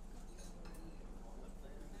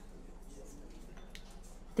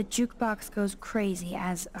 The jukebox goes crazy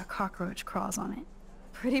as a cockroach crawls on it.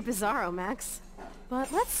 Pretty bizarro, Max.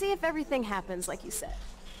 But let's see if everything happens like you said.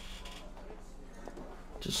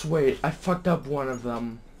 Just wait, I fucked up one of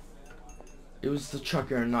them. It was the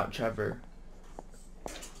trucker and not Trevor.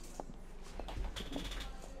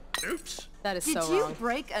 Oops. That is Did so you wrong.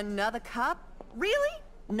 break another cup? Really?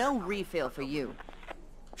 No refill for you.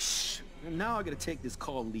 Shh. And now I gotta take this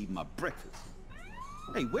call and leave my breakfast.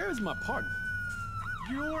 Hey, where is my partner?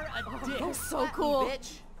 You're a dick. Oh, so Slap me, cool.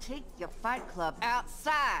 bitch. Take your fight club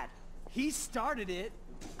outside. He started it.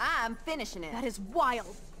 I'm finishing it. That is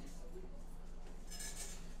wild.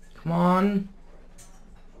 Come on.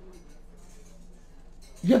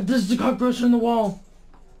 Yep, this is the cockroach on the wall.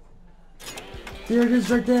 There it is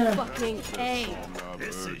right there. Fucking A.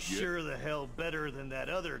 This is sure the hell better than that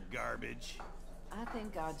other garbage. I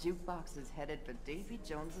think our jukebox is headed for Davy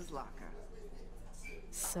Jones's locker.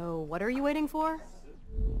 So, what are you waiting for?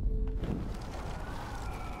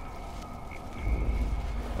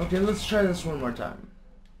 Okay, let's try this one more time.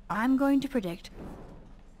 I'm going to predict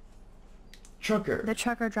Trucker. the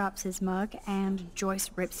trucker drops his mug and Joyce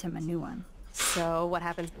rips him a new one. So, what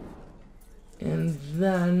happens? And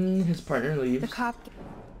then his partner leaves. The cop...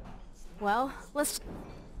 Well, let's...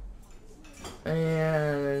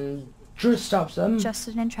 And Joyce stops them.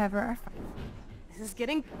 Justin and Trevor are fighting. This is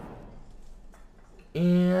getting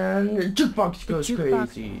And jukebox goes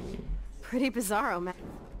jukebox- crazy. pretty bizarro, Max.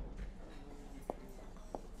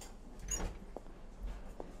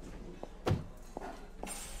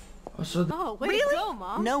 Oh, so Oh, way Really? to go,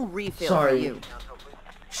 Mom. No refill Sorry. for you.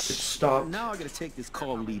 stopped. Now I gotta take this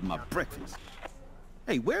call and leave my breakfast.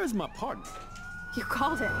 Hey, where is my partner? You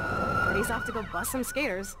called it. But he's off to go bust some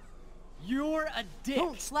skaters. You're a dick.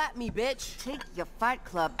 Don't slap me, bitch. Take your fight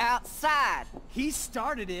club outside. He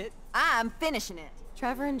started it. I'm finishing it.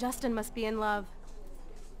 Trevor and Justin must be in love.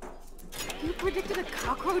 You predicted a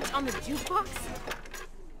cockroach on the jukebox?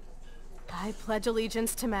 I pledge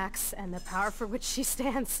allegiance to Max and the power for which she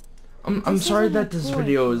stands. I'm sorry that this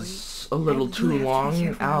video is a little too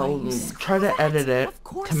long. I'll try to edit it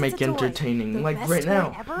to make entertaining, like right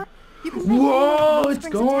now. Whoa, it's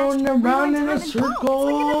going around in a circle.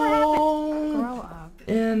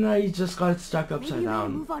 And I just got stuck upside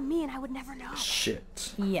down. Move on me and I would never know.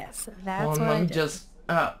 Shit. Yes, that's Hold on, what let me just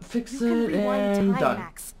fix it and done.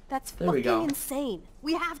 Max. That's there we go. fucking insane.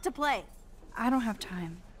 We have to play. I don't have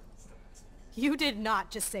time. You did not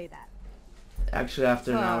just say that. Actually,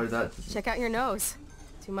 after an hour, that's... Check out your nose.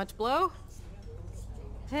 Too much blow?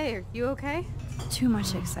 Hey, are you okay? Too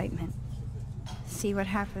much excitement. See what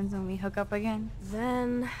happens when we hook up again?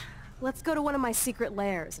 Then, let's go to one of my secret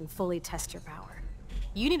lairs and fully test your power.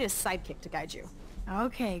 You need a sidekick to guide you.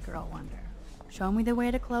 Okay, Girl Wonder. Show me the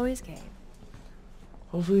way to Chloe's cave.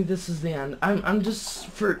 Hopefully this is the end. I'm just,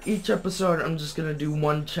 for each episode, I'm just gonna do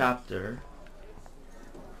one chapter.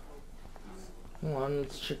 Hold on,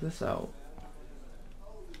 let's check this out.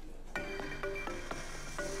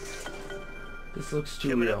 This looks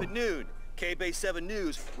too Coming real. up at noon, K-Bay 7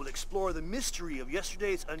 News will explore the mystery of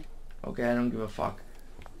yesterday's Okay, I don't give a fuck.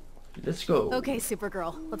 Let's go. Okay,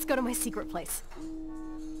 Supergirl. Let's go to my secret place.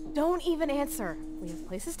 Don't even answer. We have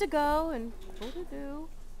places to go and people to do.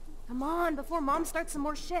 Come on, before Mom starts some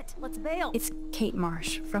more shit. Let's bail. It's Kate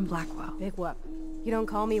Marsh from Blackwell. Big whoop. You don't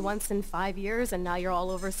call me once in 5 years and now you're all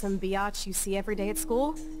over some biatch you see every day at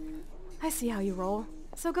school? I see how you roll.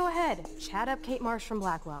 So go ahead, chat up Kate Marsh from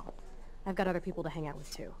Blackwell. I've got other people to hang out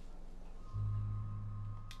with too.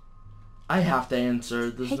 I have to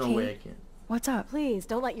answer. There's no way I can. What's up? Please,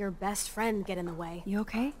 don't let your best friend get in the way. You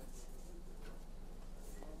okay?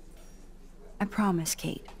 I promise,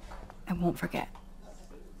 Kate. I won't forget.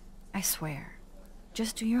 I swear.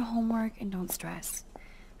 Just do your homework and don't stress.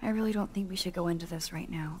 I really don't think we should go into this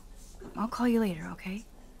right now. I'll call you later, okay?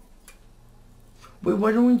 Wait,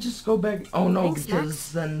 why don't we just go back? Oh no, Thanks, because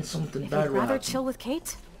Max. then something If bad you'd will rather happen. chill with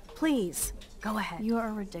Kate, please, go ahead. You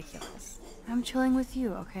are ridiculous. I'm chilling with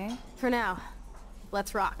you, okay? For now,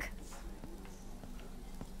 let's rock.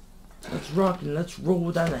 Let's rock and let's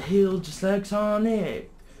roll down the hill just like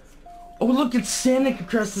Sonic. Oh look, it's Sonic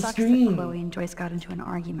across the Sucks screen. that Chloe and Joyce got into an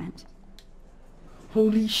argument.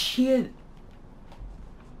 Holy shit.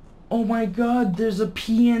 Oh my god, there's a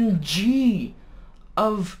PNG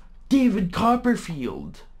of David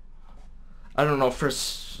Copperfield. I don't know,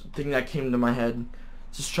 first thing that came to my head.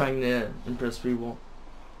 Just trying to impress people.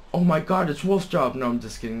 Oh my god, it's Wolf's Job. No, I'm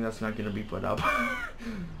just kidding, that's not gonna be put up.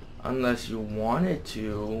 Unless you wanted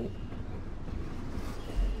to.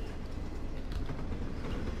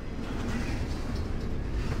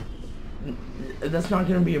 That's not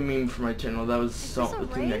gonna be a meme for my channel. That was the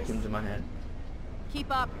thing that came to my head. Keep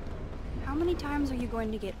up. How many times are you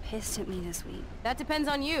going to get pissed at me this week? That depends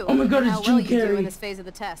on you. Oh my god, it's how Jim well you do Carrey. in this phase of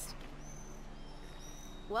the test.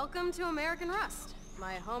 Welcome to American Rust,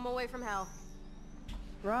 my home away from hell.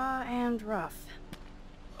 Raw and rough.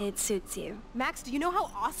 It suits you. Max, do you know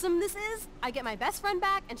how awesome this is? I get my best friend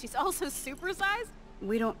back, and she's also supersized.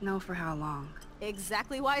 We don't know for how long.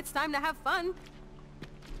 Exactly why it's time to have fun.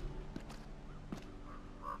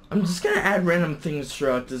 I'm just gonna add random things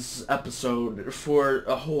throughout this episode for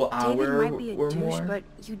a whole hour David might be a or douche, more. but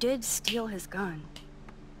you did steal his gun.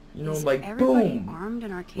 You know, Is like everybody boom. armed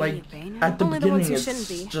in Arcadia Bay now? At the Only the ones beginning, who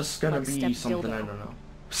shouldn't it's be. just gonna Like be Step something Dildo. I don't know.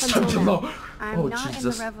 Until Step now. Dildo. I'm Oh not Jesus.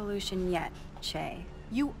 in the revolution yet, Che.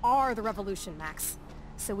 You are the revolution, Max.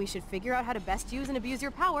 So we should figure out how to best use and abuse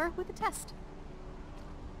your power with a test.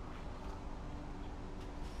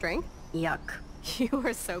 Drink? Yuck. You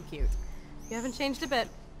are so cute. You haven't changed a bit.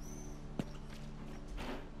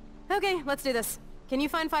 Okay, let's do this. Can you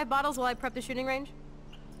find 5 bottles while I prep the shooting range?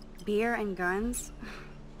 Beer and guns?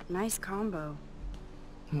 Nice combo.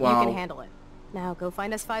 Wow. You can handle it. Now go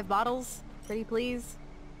find us 5 bottles, pretty please.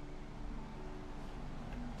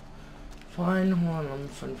 Fine, hold on, I'm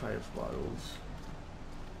find 5 bottles.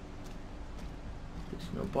 There's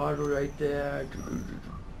no bottle right there.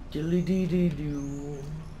 Dilly dee dee doo.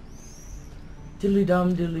 Dilly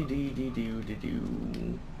dum dilly dee dee doo dee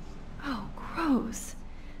doo. Oh, gross.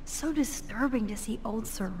 So disturbing to see old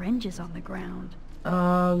syringes on the ground.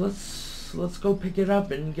 Let's go pick it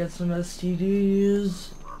up and get some STDs.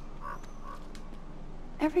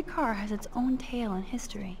 Every car has its own tale and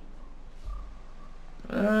history.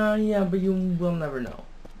 Yeah, but you will never know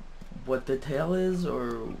what the tale is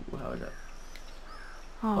or how it.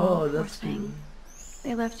 Oh, that's thing.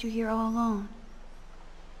 They left you here all alone.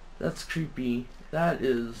 That's creepy. That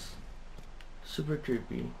is super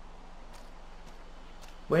creepy.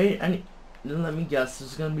 Wait, then let me guess.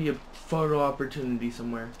 There's gonna be a photo opportunity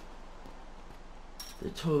somewhere.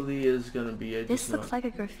 There totally is gonna be. This looks like a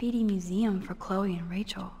graffiti museum for Chloe and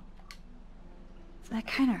Rachel. That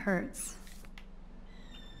kind of hurts.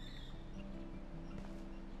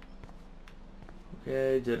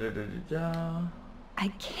 Okay, I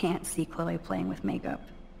can't see Chloe playing with makeup.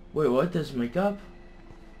 Wait, what? There's makeup?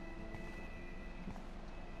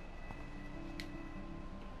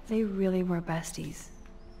 They really were besties.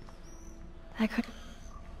 That could...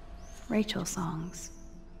 Rachel songs.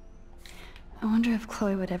 I wonder if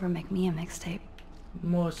Chloe would ever make me a mixtape.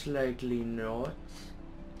 Most likely not.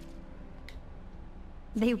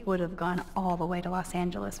 They would have gone all the way to Los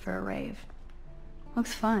Angeles for a rave.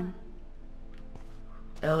 Looks fun.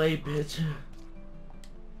 LA, bitch.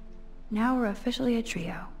 Now we're officially a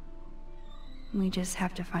trio. We just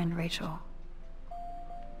have to find Rachel.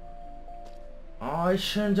 Oh, I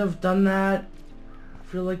shouldn't have done that. I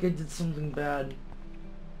feel like I did something bad.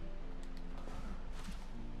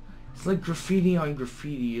 It's like graffiti on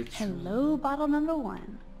graffiti. It's... Hello, bottle number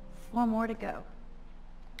 1. 4 more to go.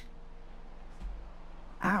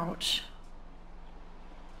 Ouch.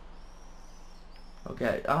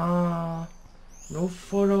 Okay, no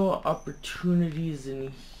photo opportunities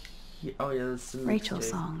in here. Oh yeah, that's the Rachel mixtape.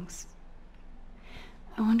 songs.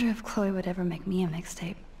 I wonder if Chloe would ever make me a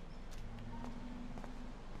mixtape.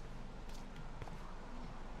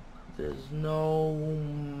 There's no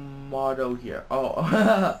motto here.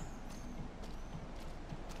 Oh.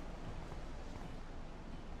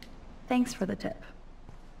 Thanks for the tip.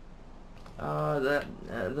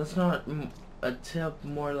 That's not a tip,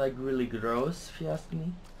 more like really gross, if you ask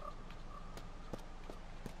me.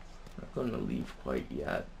 Not gonna leave quite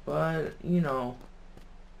yet, but you know.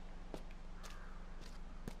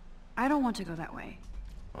 I don't want to go that way.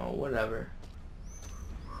 Oh, whatever.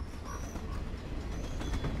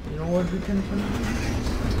 You know what we can put on?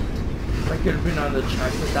 I could have been on the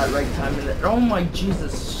track at that right time and oh my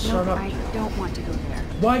Jesus, shut up. I don't want to go there.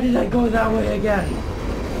 Why did I go that way again?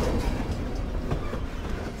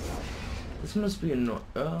 This must be annoying.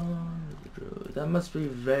 That must be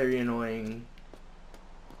very annoying.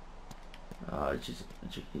 Jesus,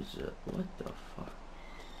 what the fuck?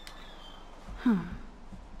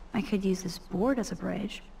 I could use this board as a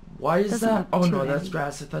bridge. Why is that? Oh no, that's heavy.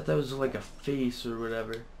 grass. I thought that was like a face or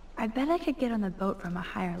whatever. I bet I could get on the boat from a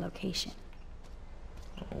higher location.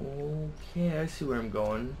 Okay, I see where I'm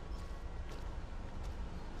going.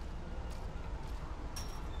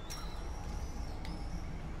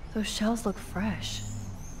 Those shells look fresh.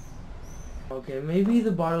 Okay, maybe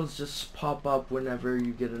the bottles just pop up whenever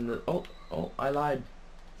you get in the... Oh, I lied.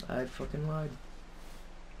 I fucking lied.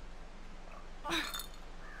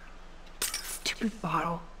 Stupid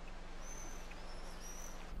bottle.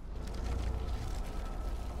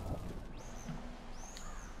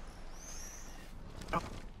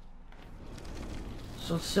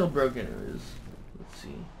 So it's still broken it is. Let's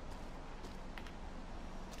see.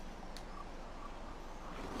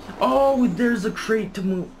 Oh, there's a crate to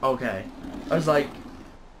move. Okay. I was like,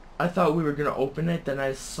 I thought we were gonna open it, then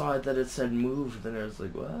I saw that it said move, then I was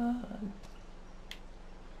like, what?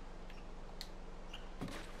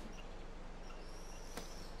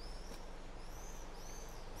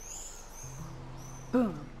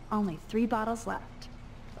 Boom. Only 3 bottles left.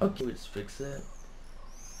 Okay, let's fix it.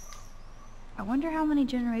 I wonder how many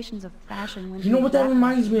generations of fashion went You know through what that that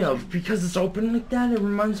reminds me of? Because it's open like that, it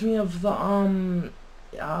reminds me of the,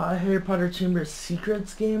 Harry Potter Chamber of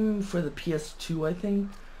Secrets game for the PS2, I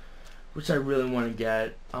think. Which I really want to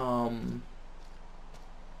get.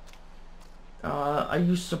 I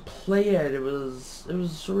used to play it. It was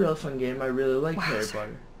a real fun game. I really like Harry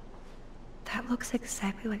Potter. That looks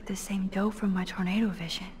exactly like the same dough from my tornado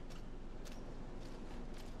vision.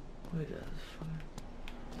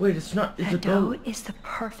 Wait, it's not. It's a That dough dough. is the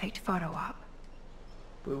perfect photo op.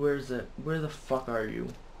 Wait, where is it? Where the fuck are you?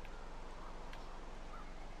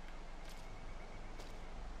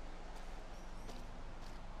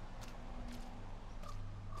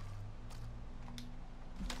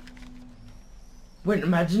 Wait,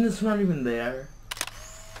 imagine it's not even there.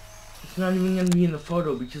 It's not even gonna be in the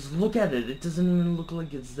photo because look at it. It doesn't even look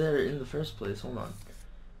like it's there in the first place. Hold on.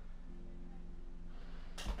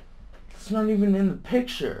 It's not even in the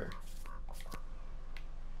picture.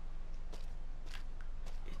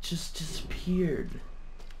 It just disappeared.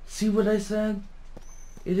 See what I said?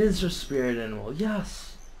 It is her spirit animal,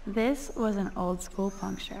 yes. This was an old school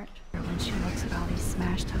punk shirt. When she looks at all these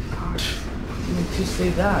smashed up cars. Make you say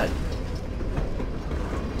that.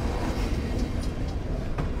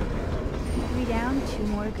 3 down, 2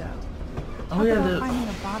 more to go. Oh Talk yeah, about finding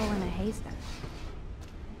a bottle in a haystack.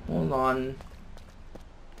 Hold on.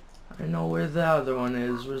 I know where the other one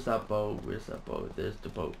is. Where's that boat? Where's that boat? There's the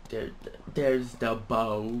boat. There's the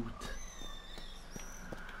boat.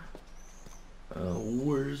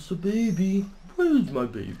 Where's the baby? Where's my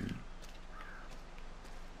baby?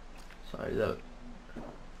 Sorry, that.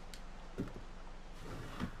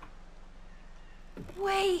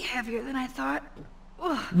 Way heavier than I thought.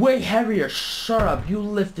 Ugh. Way heavier. Shut up. You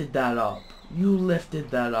lifted that up. You lifted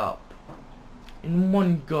that up. In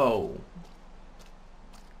one go.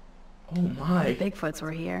 Oh my. The Bigfoots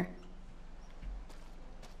were here.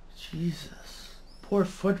 Jesus. Poor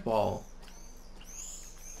football.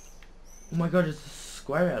 Oh my god, it's a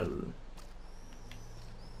squirrel.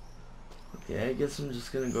 Okay, I guess I'm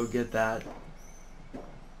just gonna go get that.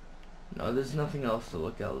 No, there's nothing else to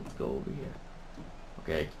look at. Let's go over here.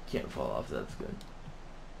 Okay, can't fall off. That's good.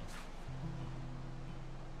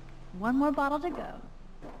 1 more bottle to go.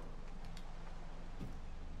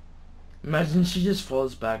 Imagine she just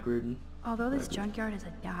falls backward. Although this junkyard is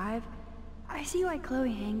a dive, I see why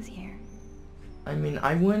Chloe hangs here. I mean,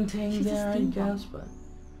 I wouldn't hang She's a there, I steampunk. guess, but...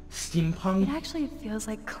 Steampunk? It actually feels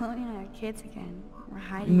like Chloe and I are kids again. We're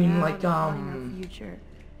hiding You mean out like, and plotting our future.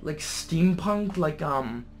 like steampunk? Like,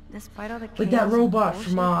 Despite all the like that chaos and robot bullshit,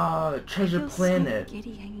 from, I Treasure feel Planet. So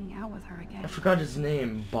giddy hanging out with her again. I forgot his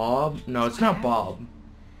name. Bob? No, it's not Bob.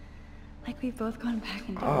 Like we've both gone back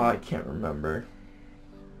in time. Oh, I can't remember.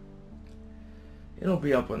 It'll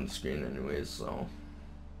be up on the screen anyways, so...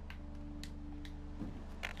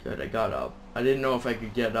 Good, I got up. I didn't know if I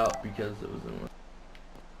could get up because it was in...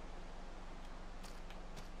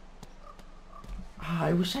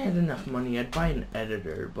 I wish I had enough money. I'd buy an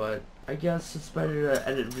editor, but I guess it's better to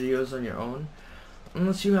edit videos on your own.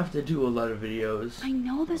 Unless you have to do a lot of videos. I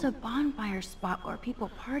know there's a bonfire spot where people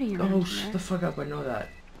party around Oh, here. shut the fuck up, I know that.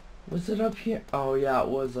 Was it up here? Oh yeah, it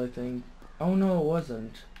was, I think. Oh no, it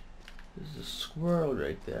wasn't. There's a squirrel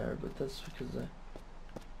right there, but that's because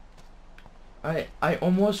I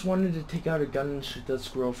almost wanted to take out a gun and shoot that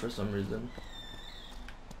squirrel for some reason.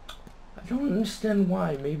 I don't understand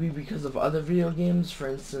why. Maybe because of other video games, for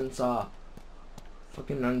instance,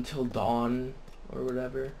 fucking Until Dawn or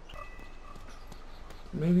whatever.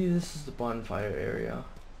 Maybe this is the bonfire area.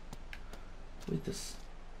 Wait, this.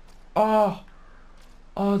 Oh!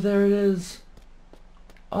 Oh, there it is.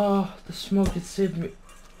 Oh, the smoke, it saved me.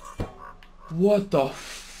 What the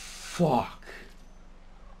fuck?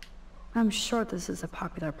 I'm sure this is a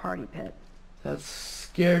popular party pit. That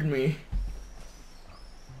scared me.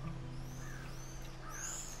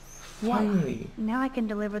 Finally. Now I can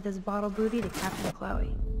deliver this bottle booty to Captain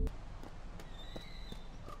Chloe.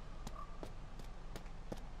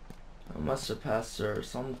 I must have passed her or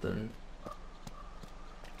something.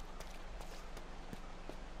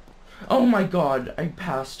 Oh my god, I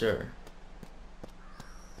passed her.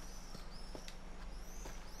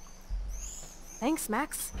 Thanks,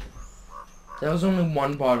 Max. That was only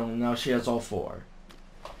 1 bottle, now she has all 4.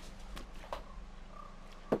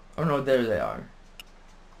 Oh no, there they are.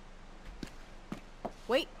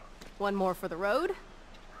 Wait, 1 more for the road.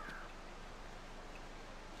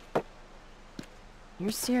 You're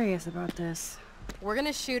serious about this? We're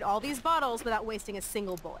gonna shoot all these bottles without wasting a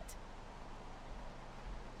single bullet.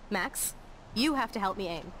 Max, you have to help me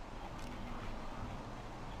aim.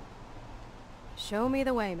 Show me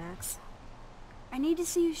the way, Max. I need to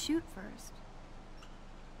see you shoot first.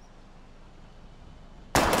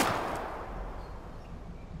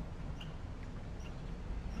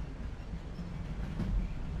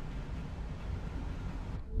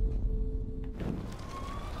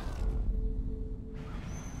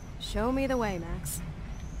 Show me the way, Max.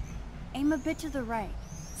 Aim a bit to the right.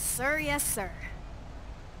 Sir, yes, sir.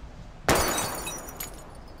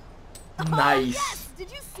 Nice. Oh, yes!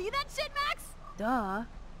 Did you see that shit, Max? Duh.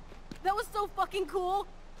 That was so fucking cool.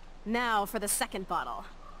 Now for the second bottle.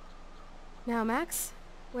 Now, Max,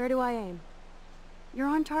 where do I aim? You're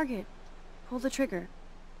on target. Pull the trigger.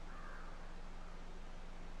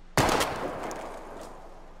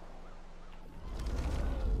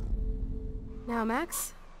 Now,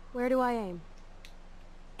 Max, where do I aim?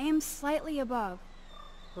 Aim slightly above.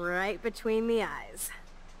 Right between the eyes.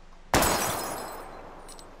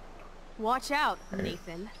 Watch out,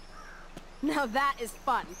 Nathan. Now that is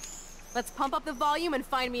fun. Let's pump up the volume and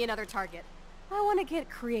find me another target. I want to get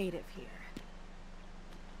creative here.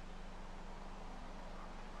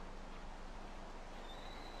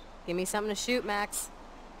 Give me something to shoot, Max.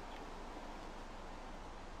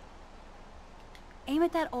 Aim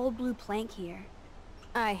at that old blue plank here.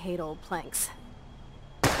 I hate old planks.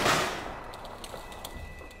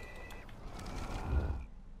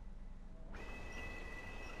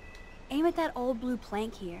 Aim at that old blue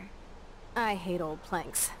plank here. I hate old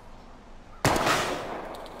planks.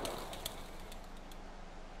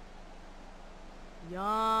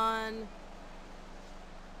 Yawn.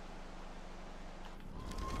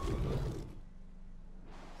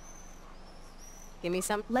 Give me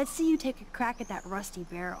some. Let's see you take a crack at that rusty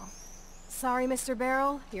barrel. Sorry, Mr.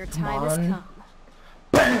 Barrel. Your time has come.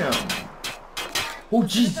 Bam! Oh,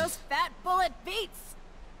 jeez. Those fat bullet beats.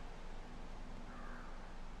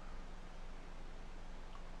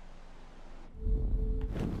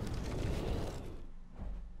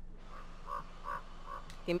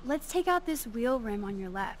 Let's take out this wheel rim on your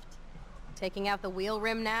left. Taking out the wheel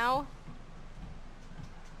rim now?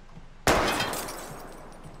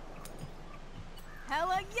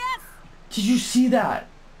 Hella yes! Did you see that?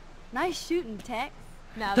 Nice shooting, Tex.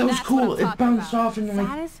 Now That was that's cool. what I'm It bounced talking off and like...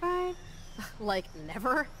 Satisfied? Like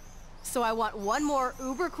never? So I want one more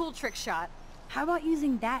uber cool trick shot. How about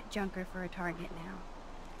using that junker for a target now?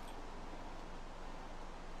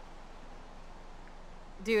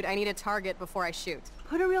 Dude, I need a target before I shoot.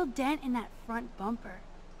 Put a real dent in that front bumper.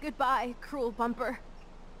 Goodbye, cruel bumper.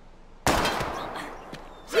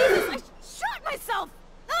 Jesus, I shot myself!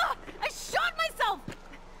 Ah, I shot myself!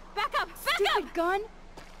 Back up, back Stupid up! gun!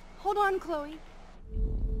 Hold on, Chloe.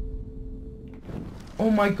 Oh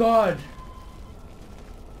my god.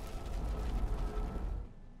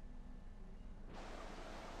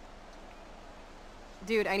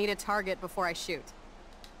 Dude, I need a target before I shoot.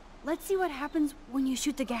 Let's see what happens when you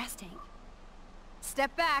shoot the gas tank.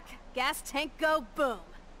 Step back, gas tank go, boom.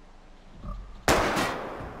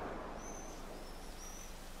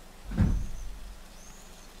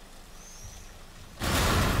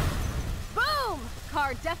 Boom!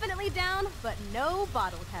 Car definitely down, but no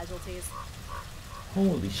bottle casualties.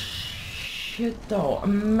 Holy shit though.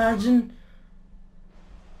 Imagine...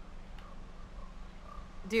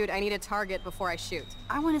 Dude, I need a target before I shoot.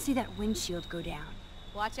 I want to see that windshield go down.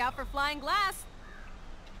 Watch out for flying glass.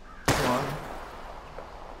 Come on.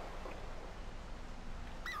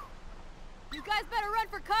 You guys better run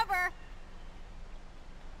for cover.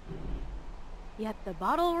 Yet the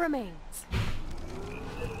bottle remains.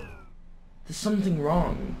 There's something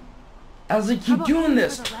wrong. As I How keep about doing aiming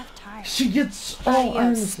this, for the left tire? she gets... Oh, I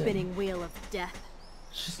understand. Spinning wheel of death.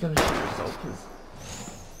 She's gonna shoot herself, 'cause...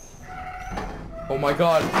 Oh my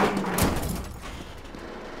god.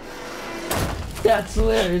 That's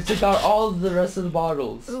hilarious. Took out all of the rest of the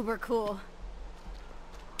bottles. Uber cool.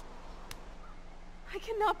 I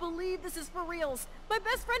cannot believe this is for reals. My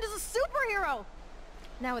best friend is a superhero.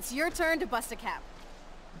 Now it's your turn to bust a cap.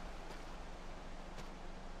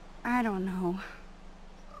 I don't know.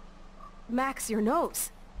 Max, your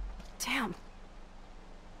nose. Damn.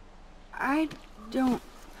 I don't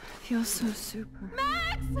feel so super.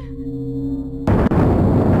 Max!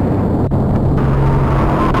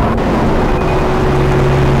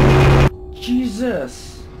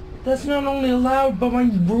 Jesus. That's not only allowed, but my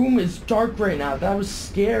room is dark right now. That was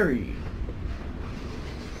scary.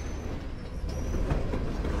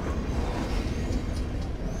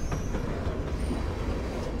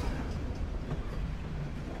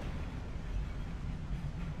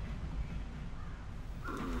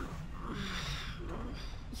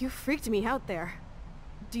 You freaked me out there.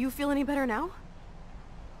 Do you feel any better now?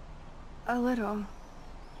 A little.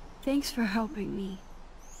 Thanks for helping me.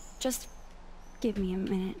 Just give me a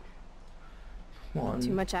minute. Come on.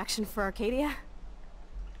 Too much action for Arcadia?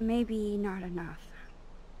 Maybe not enough.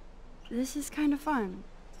 This is kind of fun.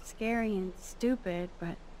 Scary and stupid,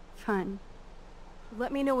 but fun.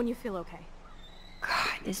 Let me know when you feel okay.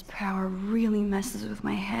 God, this power really messes with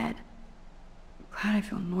my head. I'm glad I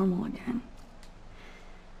feel normal again.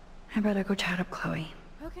 I better go chat up Chloe.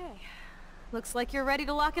 Okay. Looks like you're ready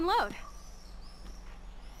to lock and load.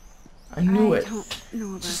 I knew it. Don't know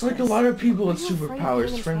about Just like a this. lot of people with Are you afraid of superpowers.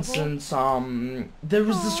 being in For trouble? instance, there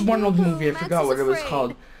was this one old movie, I Max forgot is what it was afraid.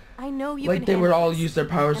 called. I know you Like can they would handle all this. use their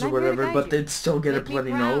powers And or I'm here to whatever, guide but you. they'd still get a Make me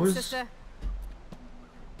bloody proud, nose. sister.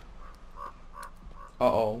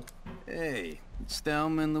 Uh-oh. Hey, it's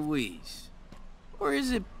Thelma and Louise. Or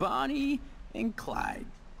is it Bonnie and Clyde?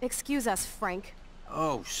 Excuse us, Frank.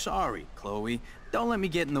 Oh, sorry, Chloe. Don't let me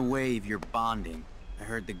get in the way of your bonding. I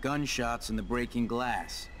heard the gunshots and the breaking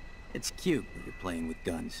glass. It's cute when you're playing with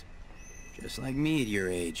guns. Just like me at your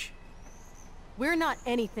age. We're not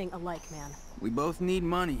anything alike, man. We both need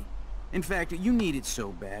money. In fact, you need it so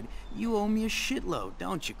bad, you owe me a shitload,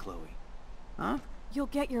 don't you, Chloe? Huh? You'll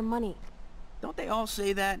get your money. Don't they all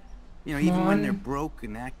say that? You know, even when they're broke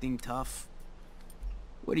and acting tough?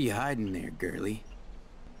 What are you hiding there, girlie?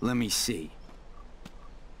 Let me see.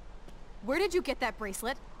 Where did you get that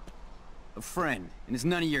bracelet? A friend, and it's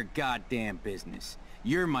none of your goddamn business.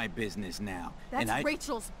 You're my business now. That's and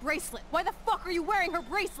Rachel's bracelet. Why the fuck are you wearing her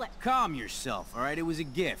bracelet? Calm yourself, alright? It was a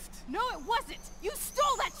gift. No, it wasn't. You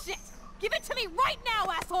stole that shit. Give it to me right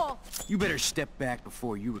now, asshole. You better step back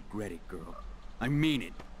before you regret it, girl. I mean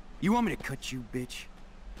it. You want me to cut you, bitch?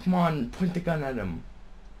 Come on, point the gun at him.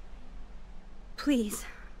 Please.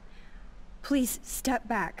 Please, step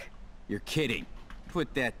back. You're kidding.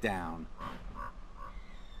 Put that down.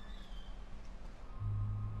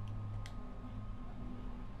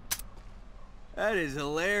 That is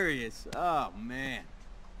hilarious. Oh, man.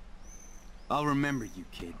 I'll remember you,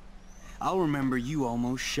 kid. I'll remember you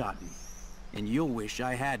almost shot me. And you'll wish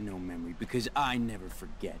I had no memory, because I never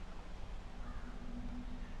forget.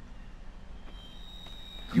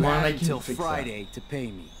 You have until Friday to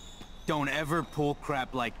pay me. Don't ever pull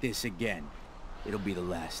crap like this again. It'll be the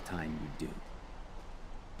last time you do.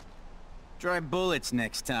 Try bullets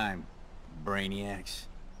next time, brainiacs.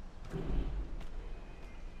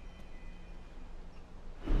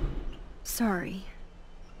 Sorry.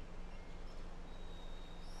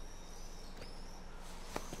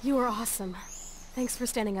 You were awesome. Thanks for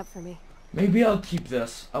standing up for me. Maybe I'll keep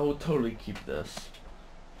this. I will totally keep this.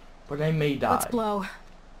 But I may die. Let's blow.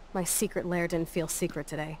 My secret lair didn't feel secret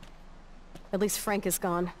today. At least Frank is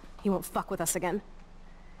gone. He won't fuck with us again.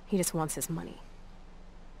 He just wants his money.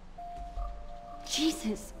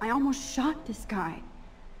 Jesus, I almost shot this guy.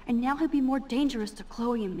 And now he'll be more dangerous to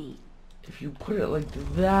Chloe and me. If you put it like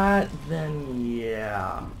that, then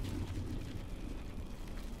yeah.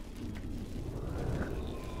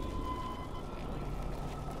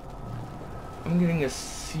 I'm getting a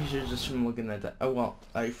seizure just from looking at that. Oh, well,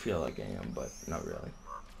 I feel like I am, but not really.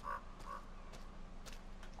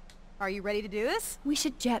 Are you ready to do this? We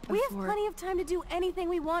should jet before. We have plenty of time to do anything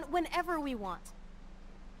we want whenever we want.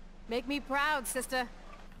 Make me proud, sister.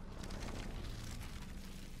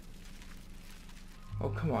 Oh,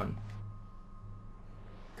 come on.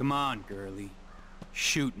 Come on, girlie.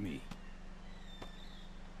 Shoot me.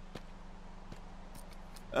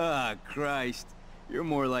 Ah, Christ. You're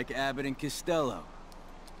more like Abbott and Costello.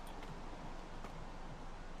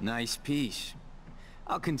 Nice piece.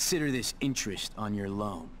 I'll consider this interest on your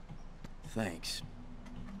loan. Thanks.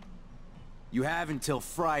 You have until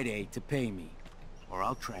Friday to pay me, or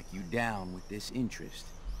I'll track you down with this interest.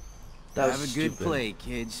 Have a good play,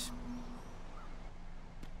 kids.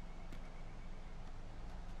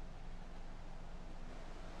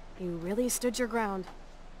 You really stood your ground.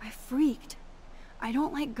 I freaked. I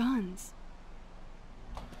don't like guns.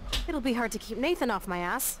 It'll be hard to keep Nathan off my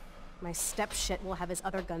ass. My step-shit will have his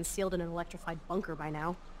other gun sealed in an electrified bunker by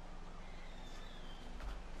now.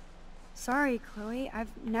 Sorry, Chloe.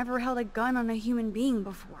 I've never held a gun on a human being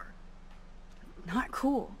before. Not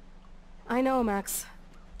cool. I know, Max.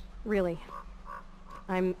 Really.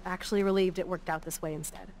 I'm actually relieved it worked out this way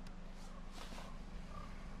instead.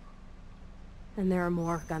 And there are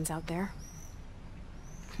more guns out there.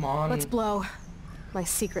 Come on. Let's blow. My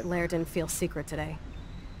secret lair didn't feel secret today.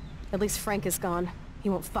 At least Frank is gone. He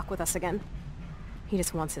won't fuck with us again. He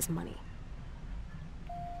just wants his money.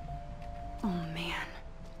 Oh man.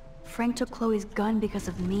 Frank took Chloe's gun because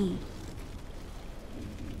of me.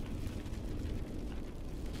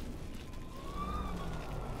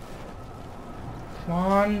 Come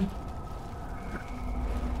on.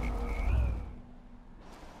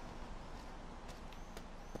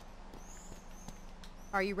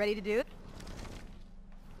 Are you ready to do it?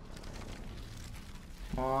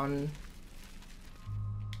 Come on.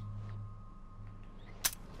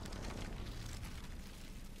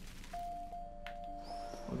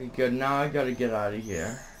 Okay, good. Now I gotta get out of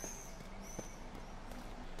here.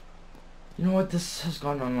 You know what? This has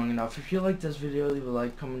gone on long enough. If you like this video, leave a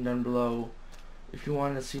like, comment down below. If you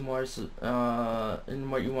want to see more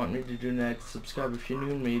and what you want me to do next, subscribe if you're new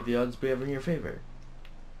to me. The odds be ever in your favor.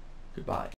 Goodbye.